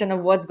explanation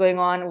of what's going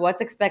on,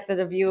 what's expected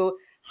of you,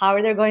 How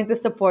are they going to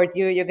support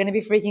you? You're going to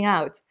be freaking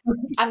out.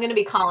 I'm going to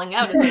be calling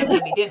out is what I'm going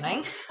to be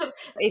doing.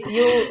 If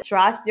you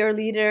trust your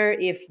leader,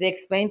 if they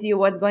explain to you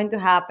what's going to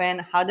happen,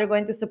 how they're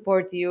going to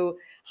support you,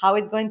 how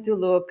it's going to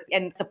look,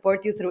 and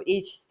support you through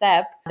each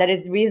step that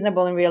is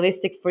reasonable and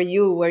realistic for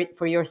you,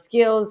 for your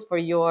skills, for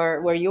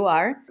your where you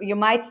are, you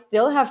might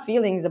still have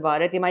feelings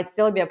about it. You might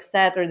still be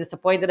upset or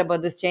disappointed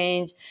about this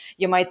change.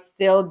 You might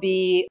still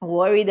be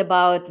worried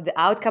about the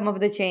outcome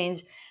of the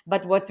change.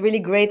 But what's really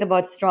great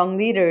about strong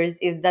leaders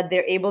is that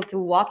they're able to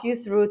walk you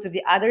through to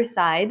the other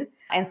side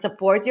and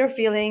support your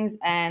feelings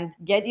and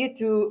get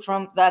you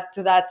from that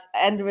to that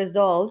end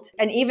result.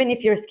 And even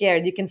if you're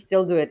scared, you can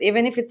still do it.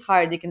 Even if it's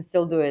hard, you can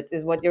still do it,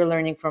 is what you're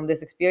learning from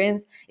this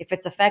experience, if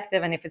it's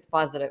effective and if it's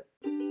positive.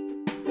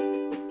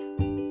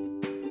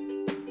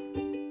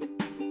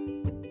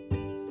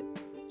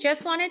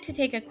 Just wanted to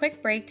take a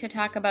quick break to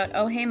talk about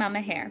Oh Hey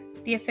Mama Hair,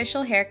 the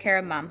official hair care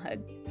of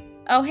momhood.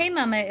 Oh Hey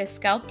Mama is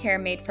scalp care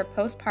made for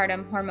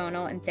postpartum,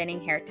 hormonal, and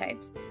thinning hair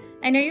types.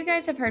 I know you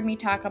guys have heard me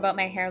talk about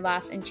my hair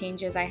loss and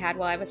changes I had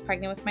while I was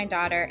pregnant with my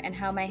daughter and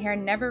how my hair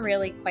never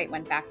really quite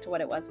went back to what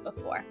it was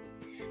before.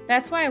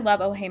 That's why I love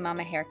Oh Hey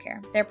Mama hair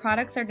care. Their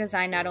products are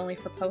designed not only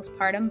for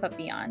postpartum but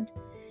beyond.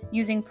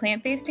 Using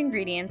plant-based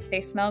ingredients, they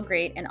smell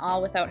great and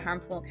all without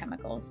harmful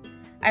chemicals.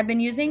 I've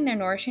been using their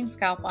nourishing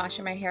scalp wash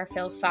and my hair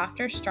feels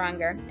softer,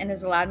 stronger, and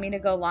has allowed me to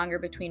go longer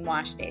between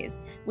wash days,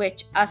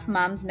 which us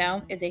moms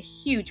know is a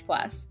huge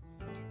plus.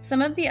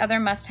 Some of the other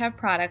must-have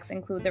products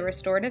include the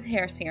Restorative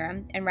Hair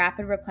Serum and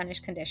Rapid Replenish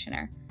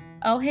Conditioner.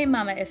 Oh Hey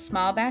Mama is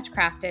small batch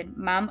crafted,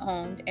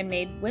 mom-owned, and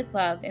made with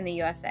love in the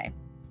USA.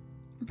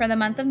 For the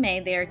month of May,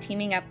 they are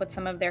teaming up with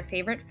some of their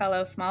favorite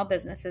fellow small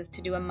businesses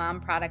to do a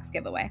mom products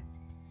giveaway.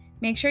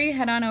 Make sure you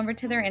head on over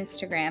to their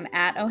Instagram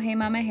at Oh Hey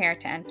Mama Hair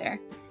to enter,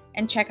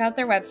 and check out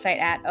their website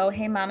at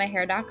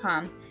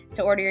ohheymamahair.com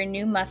to order your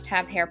new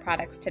must-have hair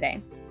products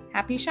today.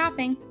 Happy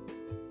shopping!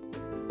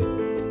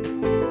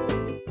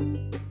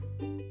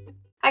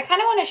 I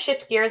kind of want to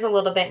shift gears a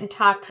little bit and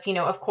talk,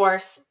 of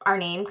course, our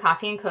name,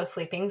 Coffee and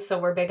Co-Sleeping. So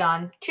we're big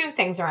on two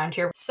things around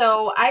here.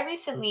 So I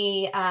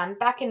recently,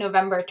 back in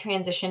November,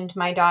 transitioned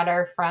my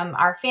daughter from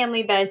our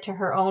family bed to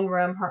her own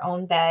room, her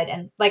own bed.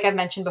 And like I've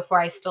mentioned before,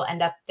 I still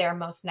end up there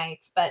most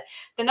nights. But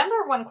the number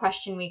one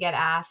question we get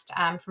asked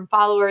from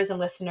followers and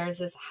listeners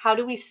is, how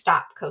do we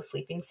stop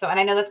co-sleeping? And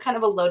I know that's kind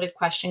of a loaded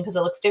question because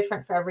it looks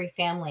different for every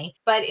family.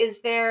 But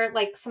is there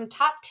some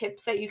top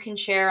tips that you can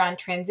share on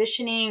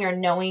transitioning or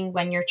knowing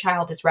when your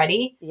child is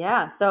ready?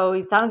 Yeah, so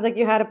it sounds like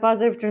you had a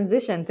positive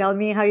transition. Tell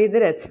me how you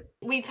did it.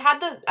 We've had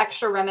the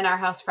extra room in our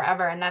house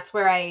forever, and that's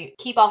where I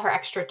keep all her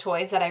extra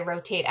toys that I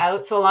rotate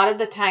out. So a lot of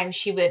the time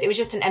it was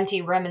just an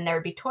empty room and there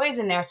would be toys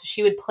in there. So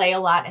she would play a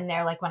lot in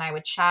there, when I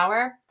would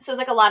shower. So it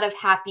was a lot of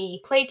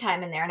happy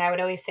playtime in there. And I would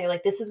always say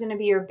this is going to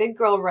be your big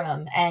girl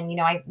room. And,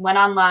 I went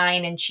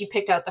online and she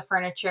picked out the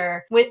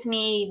furniture with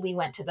me. We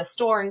went to the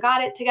store and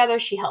got it together.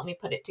 She helped me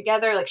put it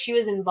together. She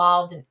was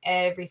involved in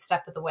every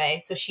step of the way.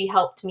 So she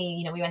helped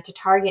me, we went to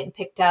Target and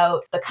picked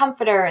out the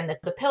comforter and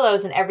the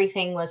pillows, and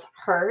everything was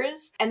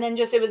hers. And then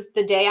it was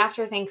the day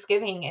after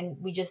Thanksgiving and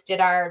we just did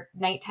our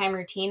nighttime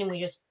routine and we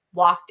just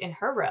walked in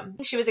her room.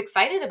 She was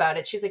excited about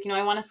it. She's like,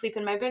 I want to sleep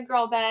in my big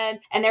girl bed.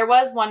 And there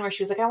was one where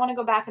she was like, I want to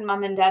go back in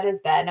mom and dad's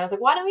bed. And I was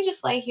like, why don't we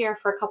just lay here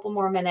for a couple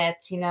more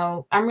minutes?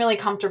 I'm really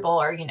comfortable,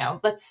 or,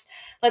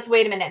 let's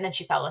wait a minute. And then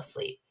she fell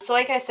asleep. So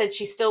like I said,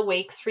 she still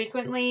wakes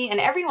frequently. And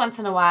every once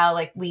in a while,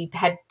 we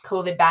had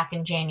COVID back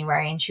in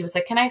January and she was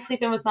like, can I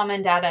sleep in with mom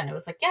and dad? And it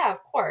was like, yeah,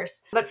 of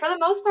course. But for the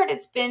most part,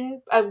 it's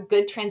been a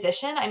good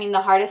transition.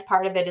 The hardest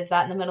part of it is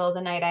that in the middle of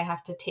the night, I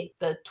have to take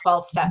the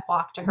 12-step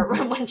walk to her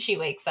room when she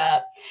wakes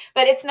up.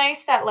 But it's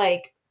nice that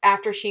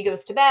after she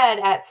goes to bed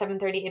at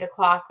 7:30, 8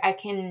 o'clock, I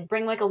can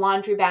bring a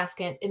laundry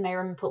basket in my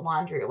room and put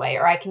laundry away,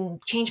 or I can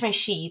change my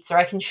sheets, or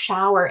I can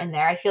shower in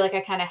there. I feel like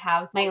I kind of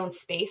have my own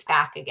space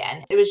back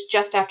again. It was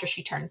just after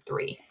she turned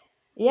 3.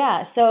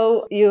 Yeah,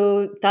 so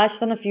you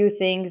touched on a few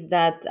things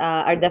that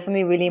are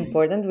definitely really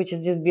important, which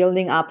is just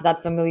building up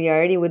that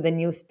familiarity with the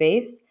new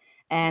space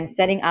and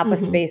setting up a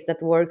space that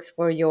works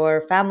for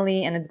your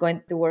family and it's going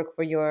to work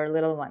for your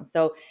little one.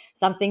 So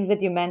some things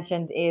that you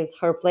mentioned is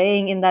her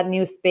playing in that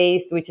new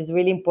space, which is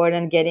really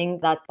important,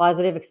 getting that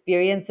positive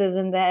experiences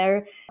in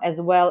there,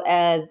 as well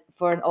as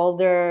for an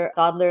older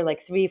toddler,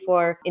 3,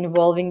 4,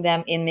 involving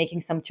them in making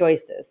some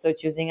choices. So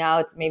choosing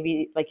out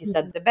maybe, like you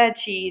said, the bed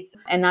sheets.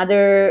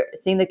 Another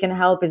thing that can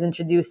help is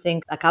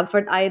introducing a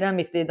comfort item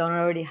if they don't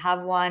already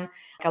have one,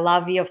 like a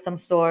lavy of some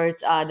sort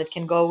that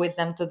can go with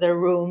them to their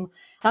room.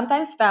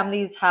 Sometimes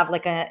families have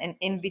an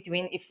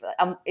in-between.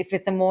 If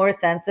it's a more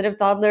sensitive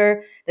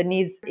toddler that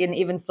needs an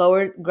even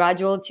slower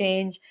gradual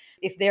change,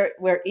 if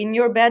were in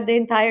your bed the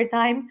entire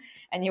time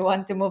and you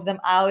want to move them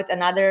out,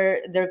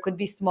 there could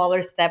be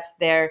smaller steps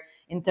there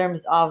in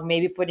terms of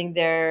maybe putting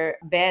their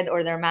bed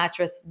or their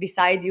mattress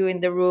beside you in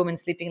the room and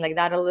sleeping like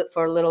that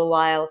for a little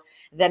while,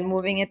 then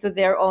moving into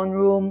their own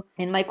room.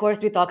 In my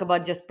course, we talk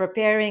about just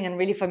preparing and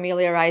really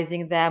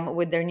familiarizing them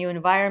with their new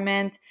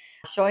environment,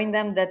 showing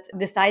them that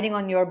deciding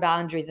on your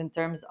boundaries in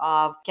terms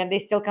of can they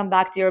still come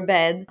back to your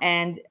bed.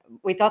 And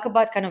we talk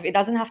about kind of, it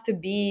doesn't have to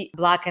be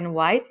black and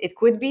white. It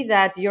could be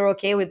that you're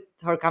okay with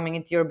her coming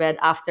into your bed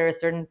after a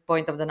certain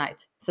point of the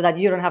night so that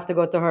you don't have to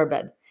go to her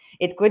bed.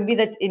 It could be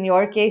that in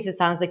your case, it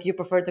sounds like you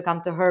prefer to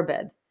come to her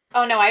bed.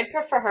 Oh no, I'd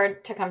prefer her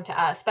to come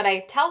to us, but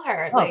I tell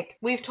her, Oh, like,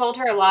 we've told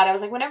her a lot. I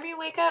was like, whenever you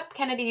wake up,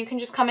 Kennedy, you can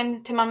just come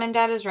into mom and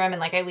dad's room,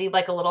 and like I leave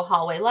like a little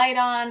hallway light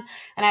on,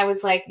 and I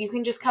was like, you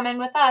can just come in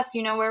with us,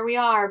 you know where we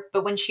are.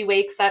 But when she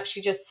wakes up,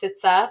 she just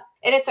sits up.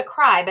 And it's a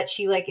cry, but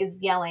she like is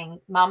yelling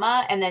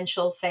mama, and then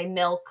she'll say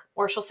milk,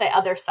 or she'll say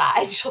other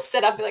side. She'll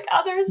sit up and be like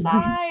other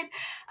side.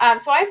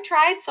 So I've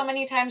tried so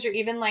many times, or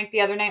even like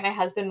the other night my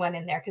husband went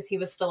in there because he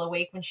was still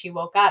awake when she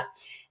woke up,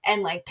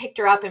 and like picked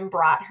her up and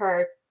brought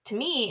her to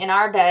me in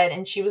our bed,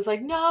 and she was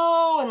like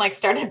no, and like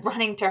started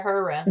running to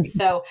her room.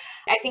 So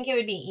I think it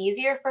would be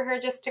easier for her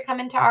just to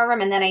come into our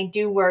room. And then I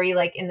do worry,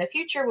 like in the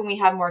future when we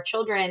have more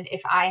children,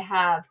 if I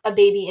have a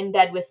baby in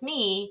bed with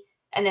me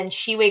and then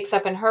she wakes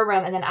up in her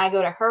room and then I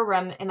go to her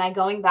room, am I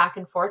going back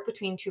and forth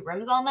between two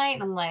rooms all night?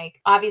 And I'm like,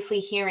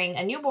 obviously hearing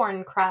a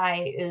newborn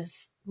cry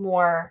is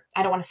more,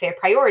 I don't want to say a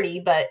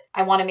priority, but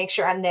I want to make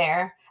sure I'm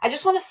there. I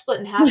just want to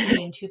split in half and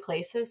be in two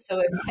places.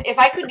 So if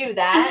I could do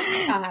that,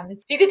 if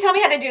you could tell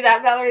me how to do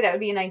that, Valerie, that would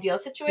be an ideal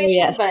situation.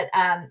 yes. But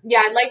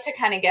yeah, I'd like to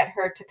kind of get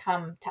her to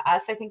come to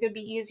us. I think it would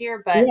be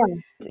easier. But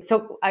Yeah.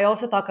 So I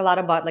also talk a lot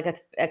about like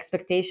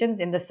expectations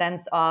in the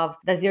sense of,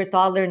 does your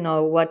toddler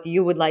know what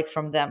you would like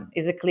from them?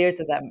 Is it clear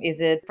to them?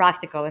 Is it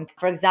practical? And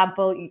for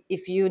example,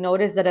 if you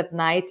notice that at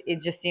night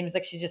it just seems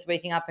like she's just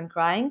waking up and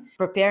crying,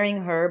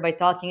 preparing her by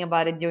talking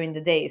about it during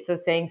the day. So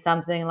saying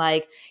something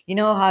like, you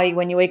know how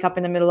when you wake up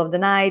in the middle of the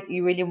night,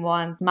 you really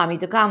want mommy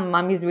to come.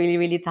 Mommy's really,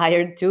 really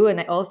tired too. And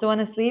I also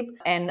want to sleep.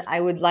 And I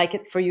would like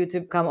it for you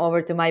to come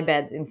over to my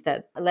bed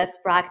instead. Let's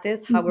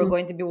practice how we're Mhm.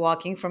 going to be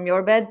walking from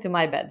your bed to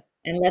my bed.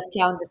 And let's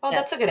count the oh,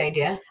 that's a good steps.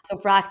 idea. So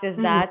practice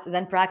Mhm. that,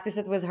 then practice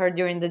it with her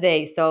during the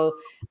day. So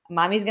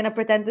mommy's gonna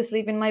pretend to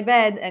sleep in my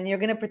bed, and you're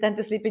gonna pretend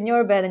to sleep in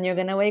your bed, and you're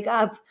gonna wake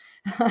up.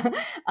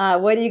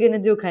 What are you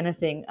gonna do, kind of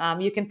thing.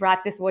 You can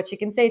practice what she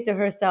can say to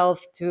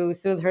herself to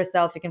soothe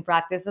herself. You can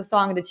practice a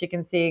song that she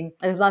can sing.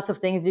 There's lots of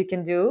things you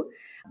can do.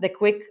 The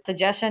quick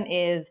suggestion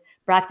is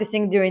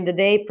practicing during the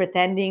day,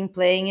 pretending,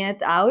 playing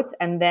it out,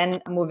 and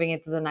then moving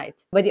into the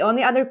night. But the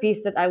only other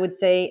piece that I would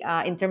say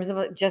in terms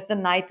of just the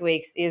night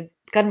wakes is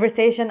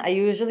conversation. I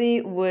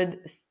usually would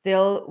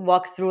still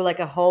walk through like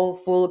a whole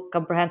full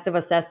comprehensive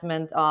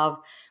assessment of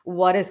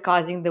what is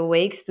causing the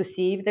wakes to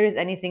see if there is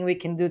anything we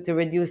can do to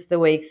reduce the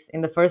wakes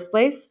in the first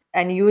place.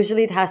 And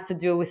usually it has to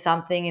do with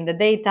something in the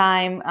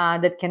daytime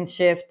that can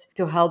shift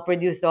to help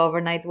reduce the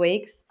overnight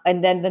wakes.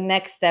 And then the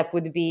next step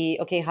would be,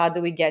 okay, how do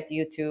we get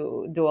you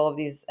to do all of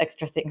these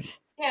extra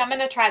things? Yeah, I'm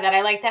going to try that.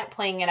 I like that,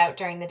 playing it out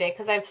during the day,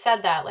 because I've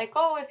said that, like,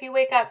 oh, if you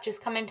wake up,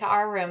 just come into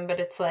our room. But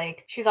it's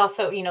like, she's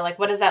also, like,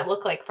 what does that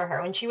look like for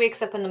her? When she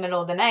wakes up in the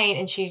middle of the night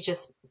and she's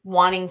just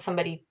wanting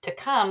somebody to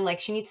come, like,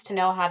 she needs to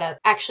know how to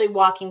actually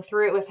walking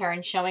through it with her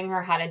and showing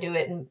her how to do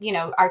it. And,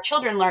 our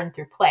children learn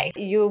through play.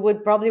 You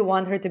would probably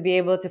want her to be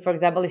able to, for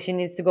example, if she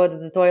needs to go to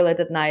the toilet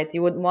at night,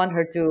 you would want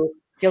her to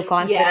feel Yeah.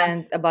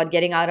 confident about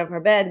getting out of her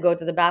bed, go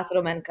to the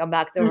bathroom, and come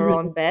back to her Mhm.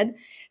 own bed.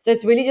 So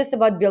it's really just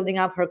about building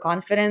up her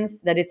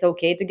confidence that it's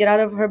okay to get out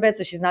of her bed.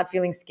 So she's not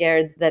feeling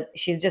scared that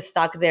she's just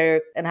stuck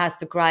there and has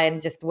to cry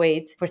and just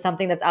wait for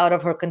something that's out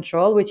of her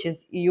control, which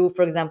is you,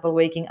 for example,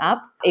 waking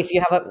up. If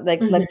you have like,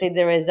 Mhm. let's say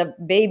there is a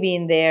baby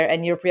in there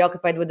and you're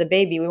preoccupied with the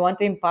baby, we want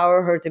to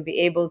empower her to be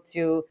able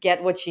to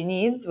get what she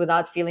needs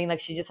without feeling like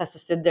she just has to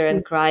sit there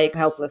and cry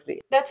helplessly.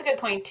 That's a good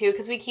point too,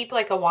 because we keep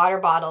like a water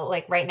bottle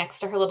like right next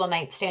to her little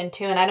nightstand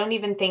too. And I don't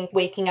even think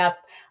waking up,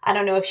 I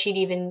don't know if she'd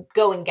even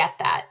go and get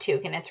that too.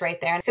 And it's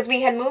right there. Because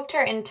we had moved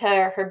her into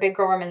her big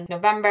girl room in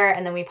November,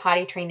 and then we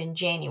potty trained in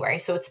January.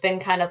 So it's been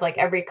kind of like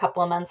every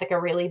couple of months, like a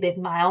really big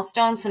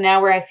milestone. So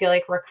now where I feel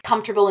like we're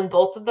comfortable in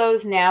both of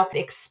those, now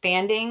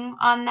expanding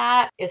on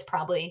that is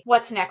probably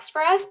what's next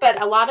for us.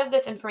 But a lot of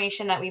this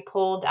information that we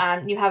pulled,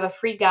 you have a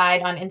free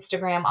guide on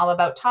Instagram all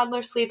about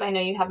toddler sleep. I know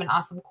you have an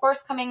awesome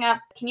course coming up.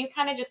 Can you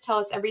kind of just tell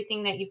us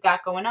everything that you've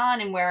got going on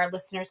and where our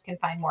listeners can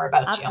find more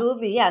about you?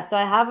 Absolutely, yeah. So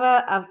I have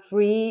a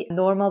free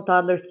normal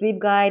toddler sleep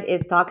guide.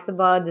 It talks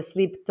about the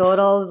sleep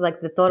totals, like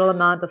the total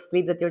amount of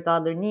sleep that your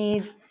toddler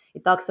needs.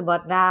 It talks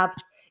about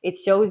naps. It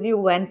shows you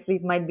when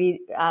sleep might be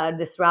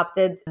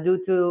disrupted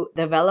due to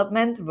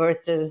development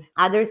versus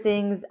other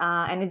things.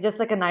 And it's just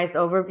like a nice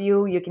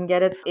overview. You can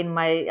get it in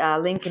my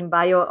link in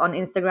bio on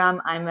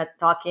Instagram. I'm at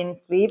Talkin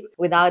Sleep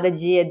without a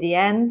G at the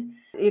end.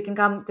 You can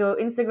come to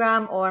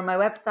Instagram or my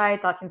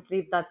website,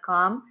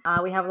 talkinsleep.com.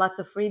 We have lots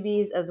of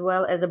freebies as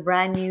well as a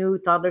brand new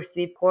toddler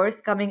sleep course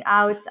coming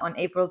out on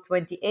April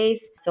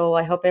 28th. So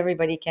I hope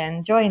everybody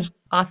can join.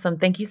 Awesome.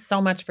 Thank you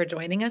so much for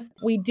joining us.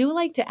 We do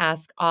like to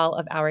ask all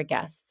of our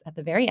guests at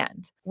the very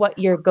end what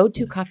your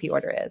go-to coffee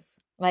order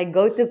is. My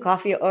go-to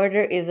coffee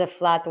order is a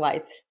flat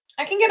white.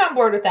 I can get on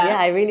board with that. Yeah,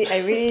 I really,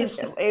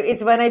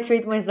 it's when I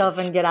treat myself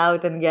and get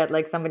out and get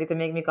like somebody to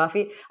make me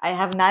coffee. I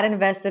have not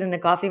invested in a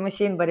coffee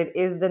machine, but it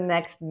is the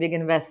next big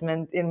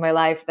investment in my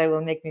life that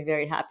will make me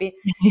very happy.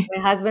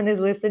 My husband is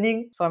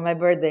listening for my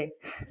birthday.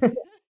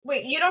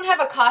 Wait, you don't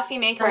have a coffee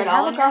maker I at have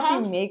all a in your coffee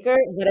house? maker,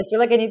 but I feel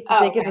like I need to Oh,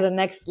 take it to the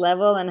next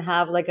level and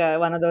have like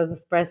one of those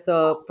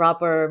espresso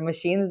proper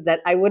machines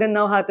that I wouldn't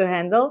know how to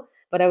handle,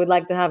 but I would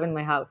like to have in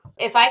my house.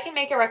 If I can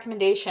make a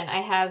recommendation, I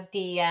have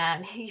the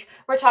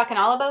we're talking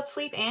all about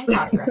sleep and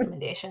coffee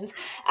recommendations.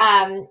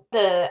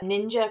 The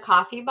Ninja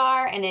coffee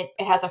bar, and it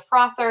has a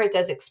frother, it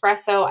does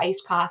espresso,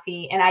 iced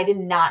coffee, and I did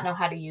not know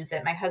how to use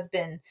it. My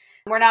husband,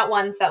 we're not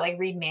ones that like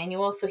read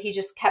manuals, so he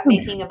just kept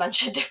making a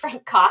bunch of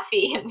different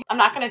coffee, and I'm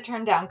not going to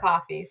turn down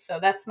coffee. So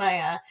that's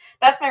my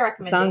Sounds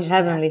recommendation there.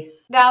 heavenly.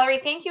 Valerie,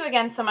 thank you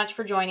again so much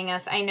for joining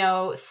us. I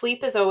know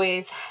sleep is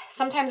always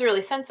sometimes a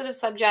really sensitive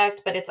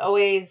subject, but it's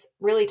always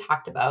really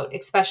talked about,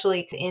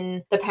 especially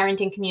in the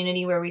parenting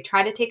community where we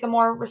try to take a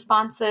more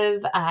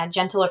responsive,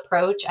 gentle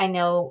approach. I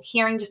know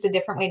hearing just a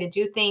different way to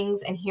do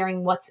things and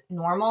hearing what's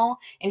normal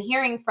and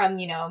hearing from,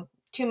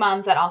 two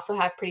moms that also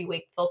have pretty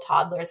wakeful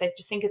toddlers. I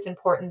just think it's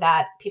important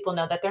that people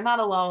know that they're not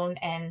alone.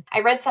 And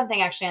I read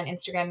something actually on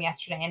Instagram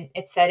yesterday, and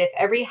it said if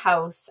every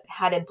house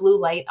had a blue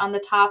light on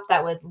the top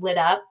that was lit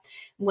up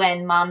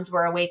when moms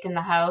were awake in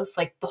the house,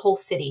 like the whole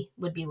city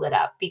would be lit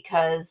up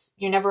because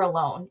you're never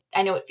alone.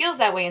 I know it feels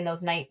that way in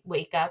those night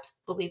wake ups.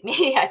 Believe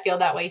me, I feel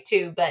that way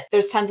too. But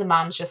there's tons of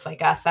moms just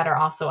like us that are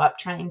also up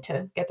trying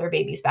to get their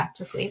babies back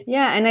to sleep.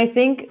 Yeah, and I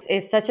think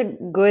it's such a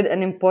good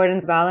and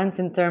important balance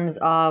in terms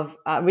of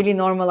really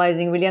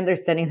normalizing, really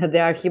understanding that they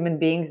are human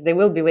beings. They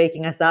will be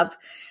waking us up.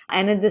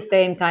 And at the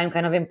same time,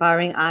 kind of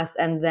empowering us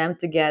and them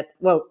to get,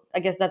 well, I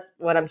guess that's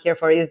what I'm here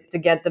for, is to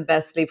get the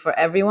best sleep for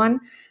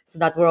everyone so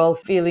that we're all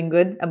feeling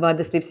good about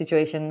the sleep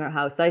situation in our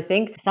house. So I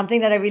think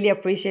something that I really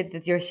appreciate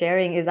that you're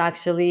sharing is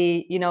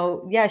actually,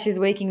 yeah, she's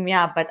waking me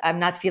up, but I'm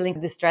not feeling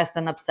distressed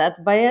and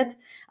upset by it.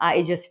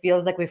 It just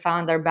feels like we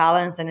found our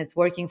balance and it's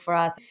working for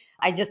us.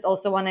 I just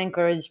also want to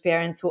encourage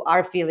parents who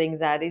are feeling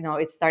that,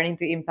 it's starting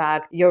to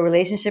impact your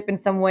relationship in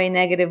some way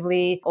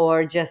negatively,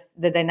 or just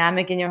the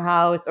dynamic in your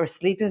house, or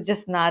sleep is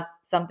just not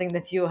something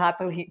that you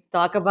happily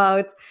talk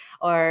about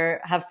or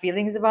have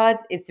feelings about.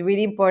 It's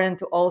really important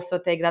to also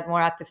take that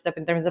more active step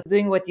in terms of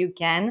doing what you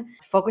can,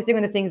 focusing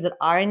on the things that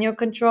are in your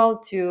control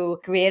to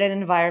create an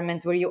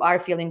environment where you are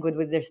feeling good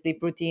with their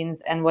sleep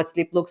routines and what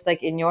sleep looks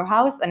like in your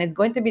house. And it's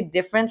going to be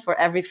different for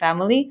every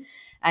family.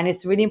 And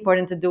it's really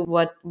important to do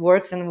what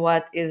works and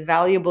what is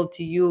valuable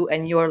to you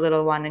and your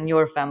little one and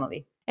your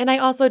family. And I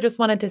also just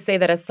wanted to say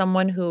that as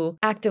someone who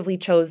actively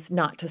chose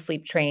not to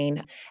sleep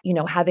train,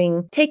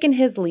 having taken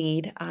his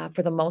lead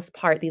for the most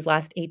part these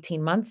last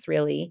 18 months,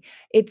 really,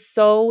 it's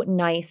so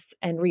nice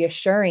and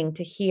reassuring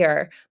to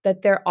hear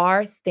that there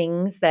are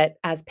things that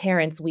as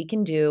parents we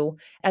can do.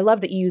 I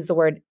love that you use the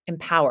word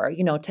empower,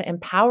 to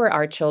empower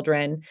our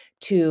children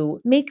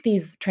to make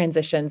these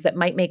transitions that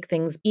might make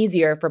things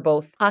easier for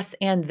both us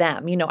and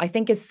them. I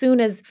think as soon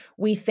as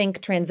we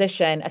think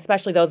transition,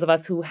 especially those of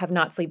us who have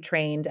not sleep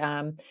trained,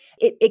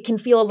 it can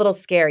feel a little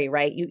scary,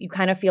 right? You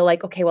kind of feel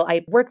like, okay, well,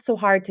 I worked so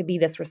hard to be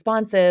this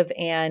responsive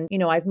and,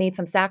 I've made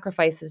some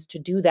sacrifices to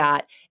do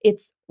that.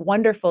 It's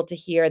wonderful to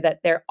hear that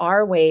there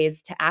are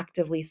ways to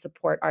actively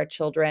support our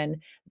children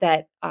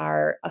that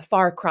are a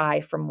far cry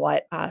from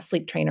what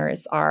sleep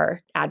trainers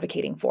are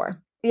advocating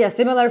for. Yeah,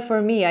 similar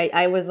for me.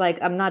 I was like,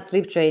 I'm not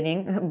sleep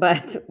training,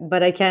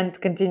 but I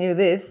can't continue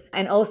this.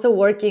 And also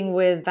working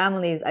with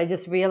families, I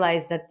just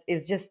realized that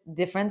it's just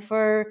different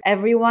for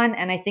everyone.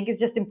 And I think it's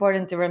just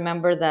important to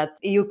remember that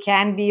you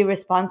can be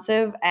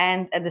responsive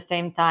and at the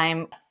same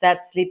time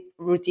set sleep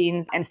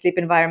routines and sleep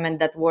environment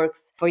that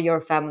works for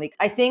your family.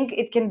 I think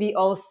it can be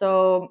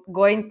also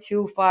going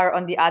too far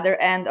on the other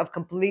end of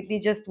completely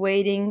just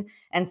waiting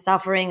and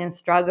suffering and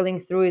struggling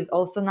through is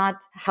also not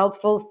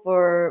helpful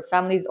for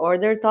families or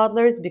their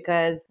toddlers,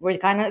 because we're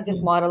kind of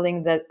just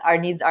modeling that our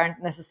needs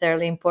aren't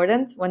necessarily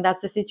important when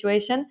that's the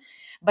situation.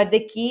 But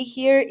the key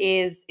here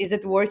is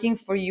it working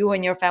for you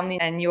and your family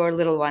and your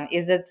little one?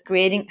 Is it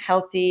creating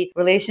healthy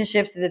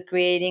relationships? Is it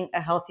creating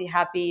a healthy,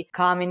 happy,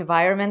 calm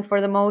environment for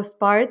the most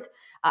part?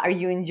 Are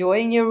you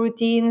enjoying your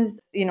routines?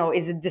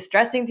 Is it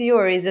distressing to you,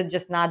 or is it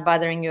just not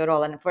bothering you at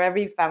all? And for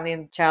every family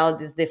and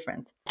child is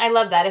different. I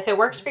love that. If it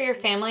works for your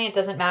family, it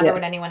doesn't matter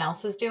what anyone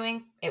else is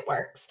doing. It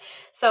works.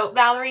 So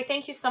Valerie,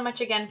 thank you so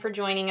much again for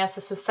joining us.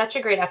 This was such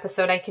a great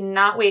episode. I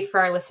cannot wait for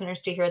our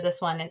listeners to hear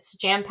this one. It's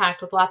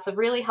jam-packed with lots of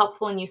really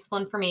helpful and useful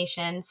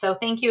information. So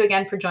thank you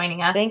again for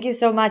joining us. Thank you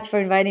so much for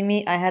inviting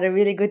me. I had a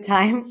really good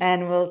time,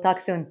 and we'll talk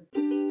soon.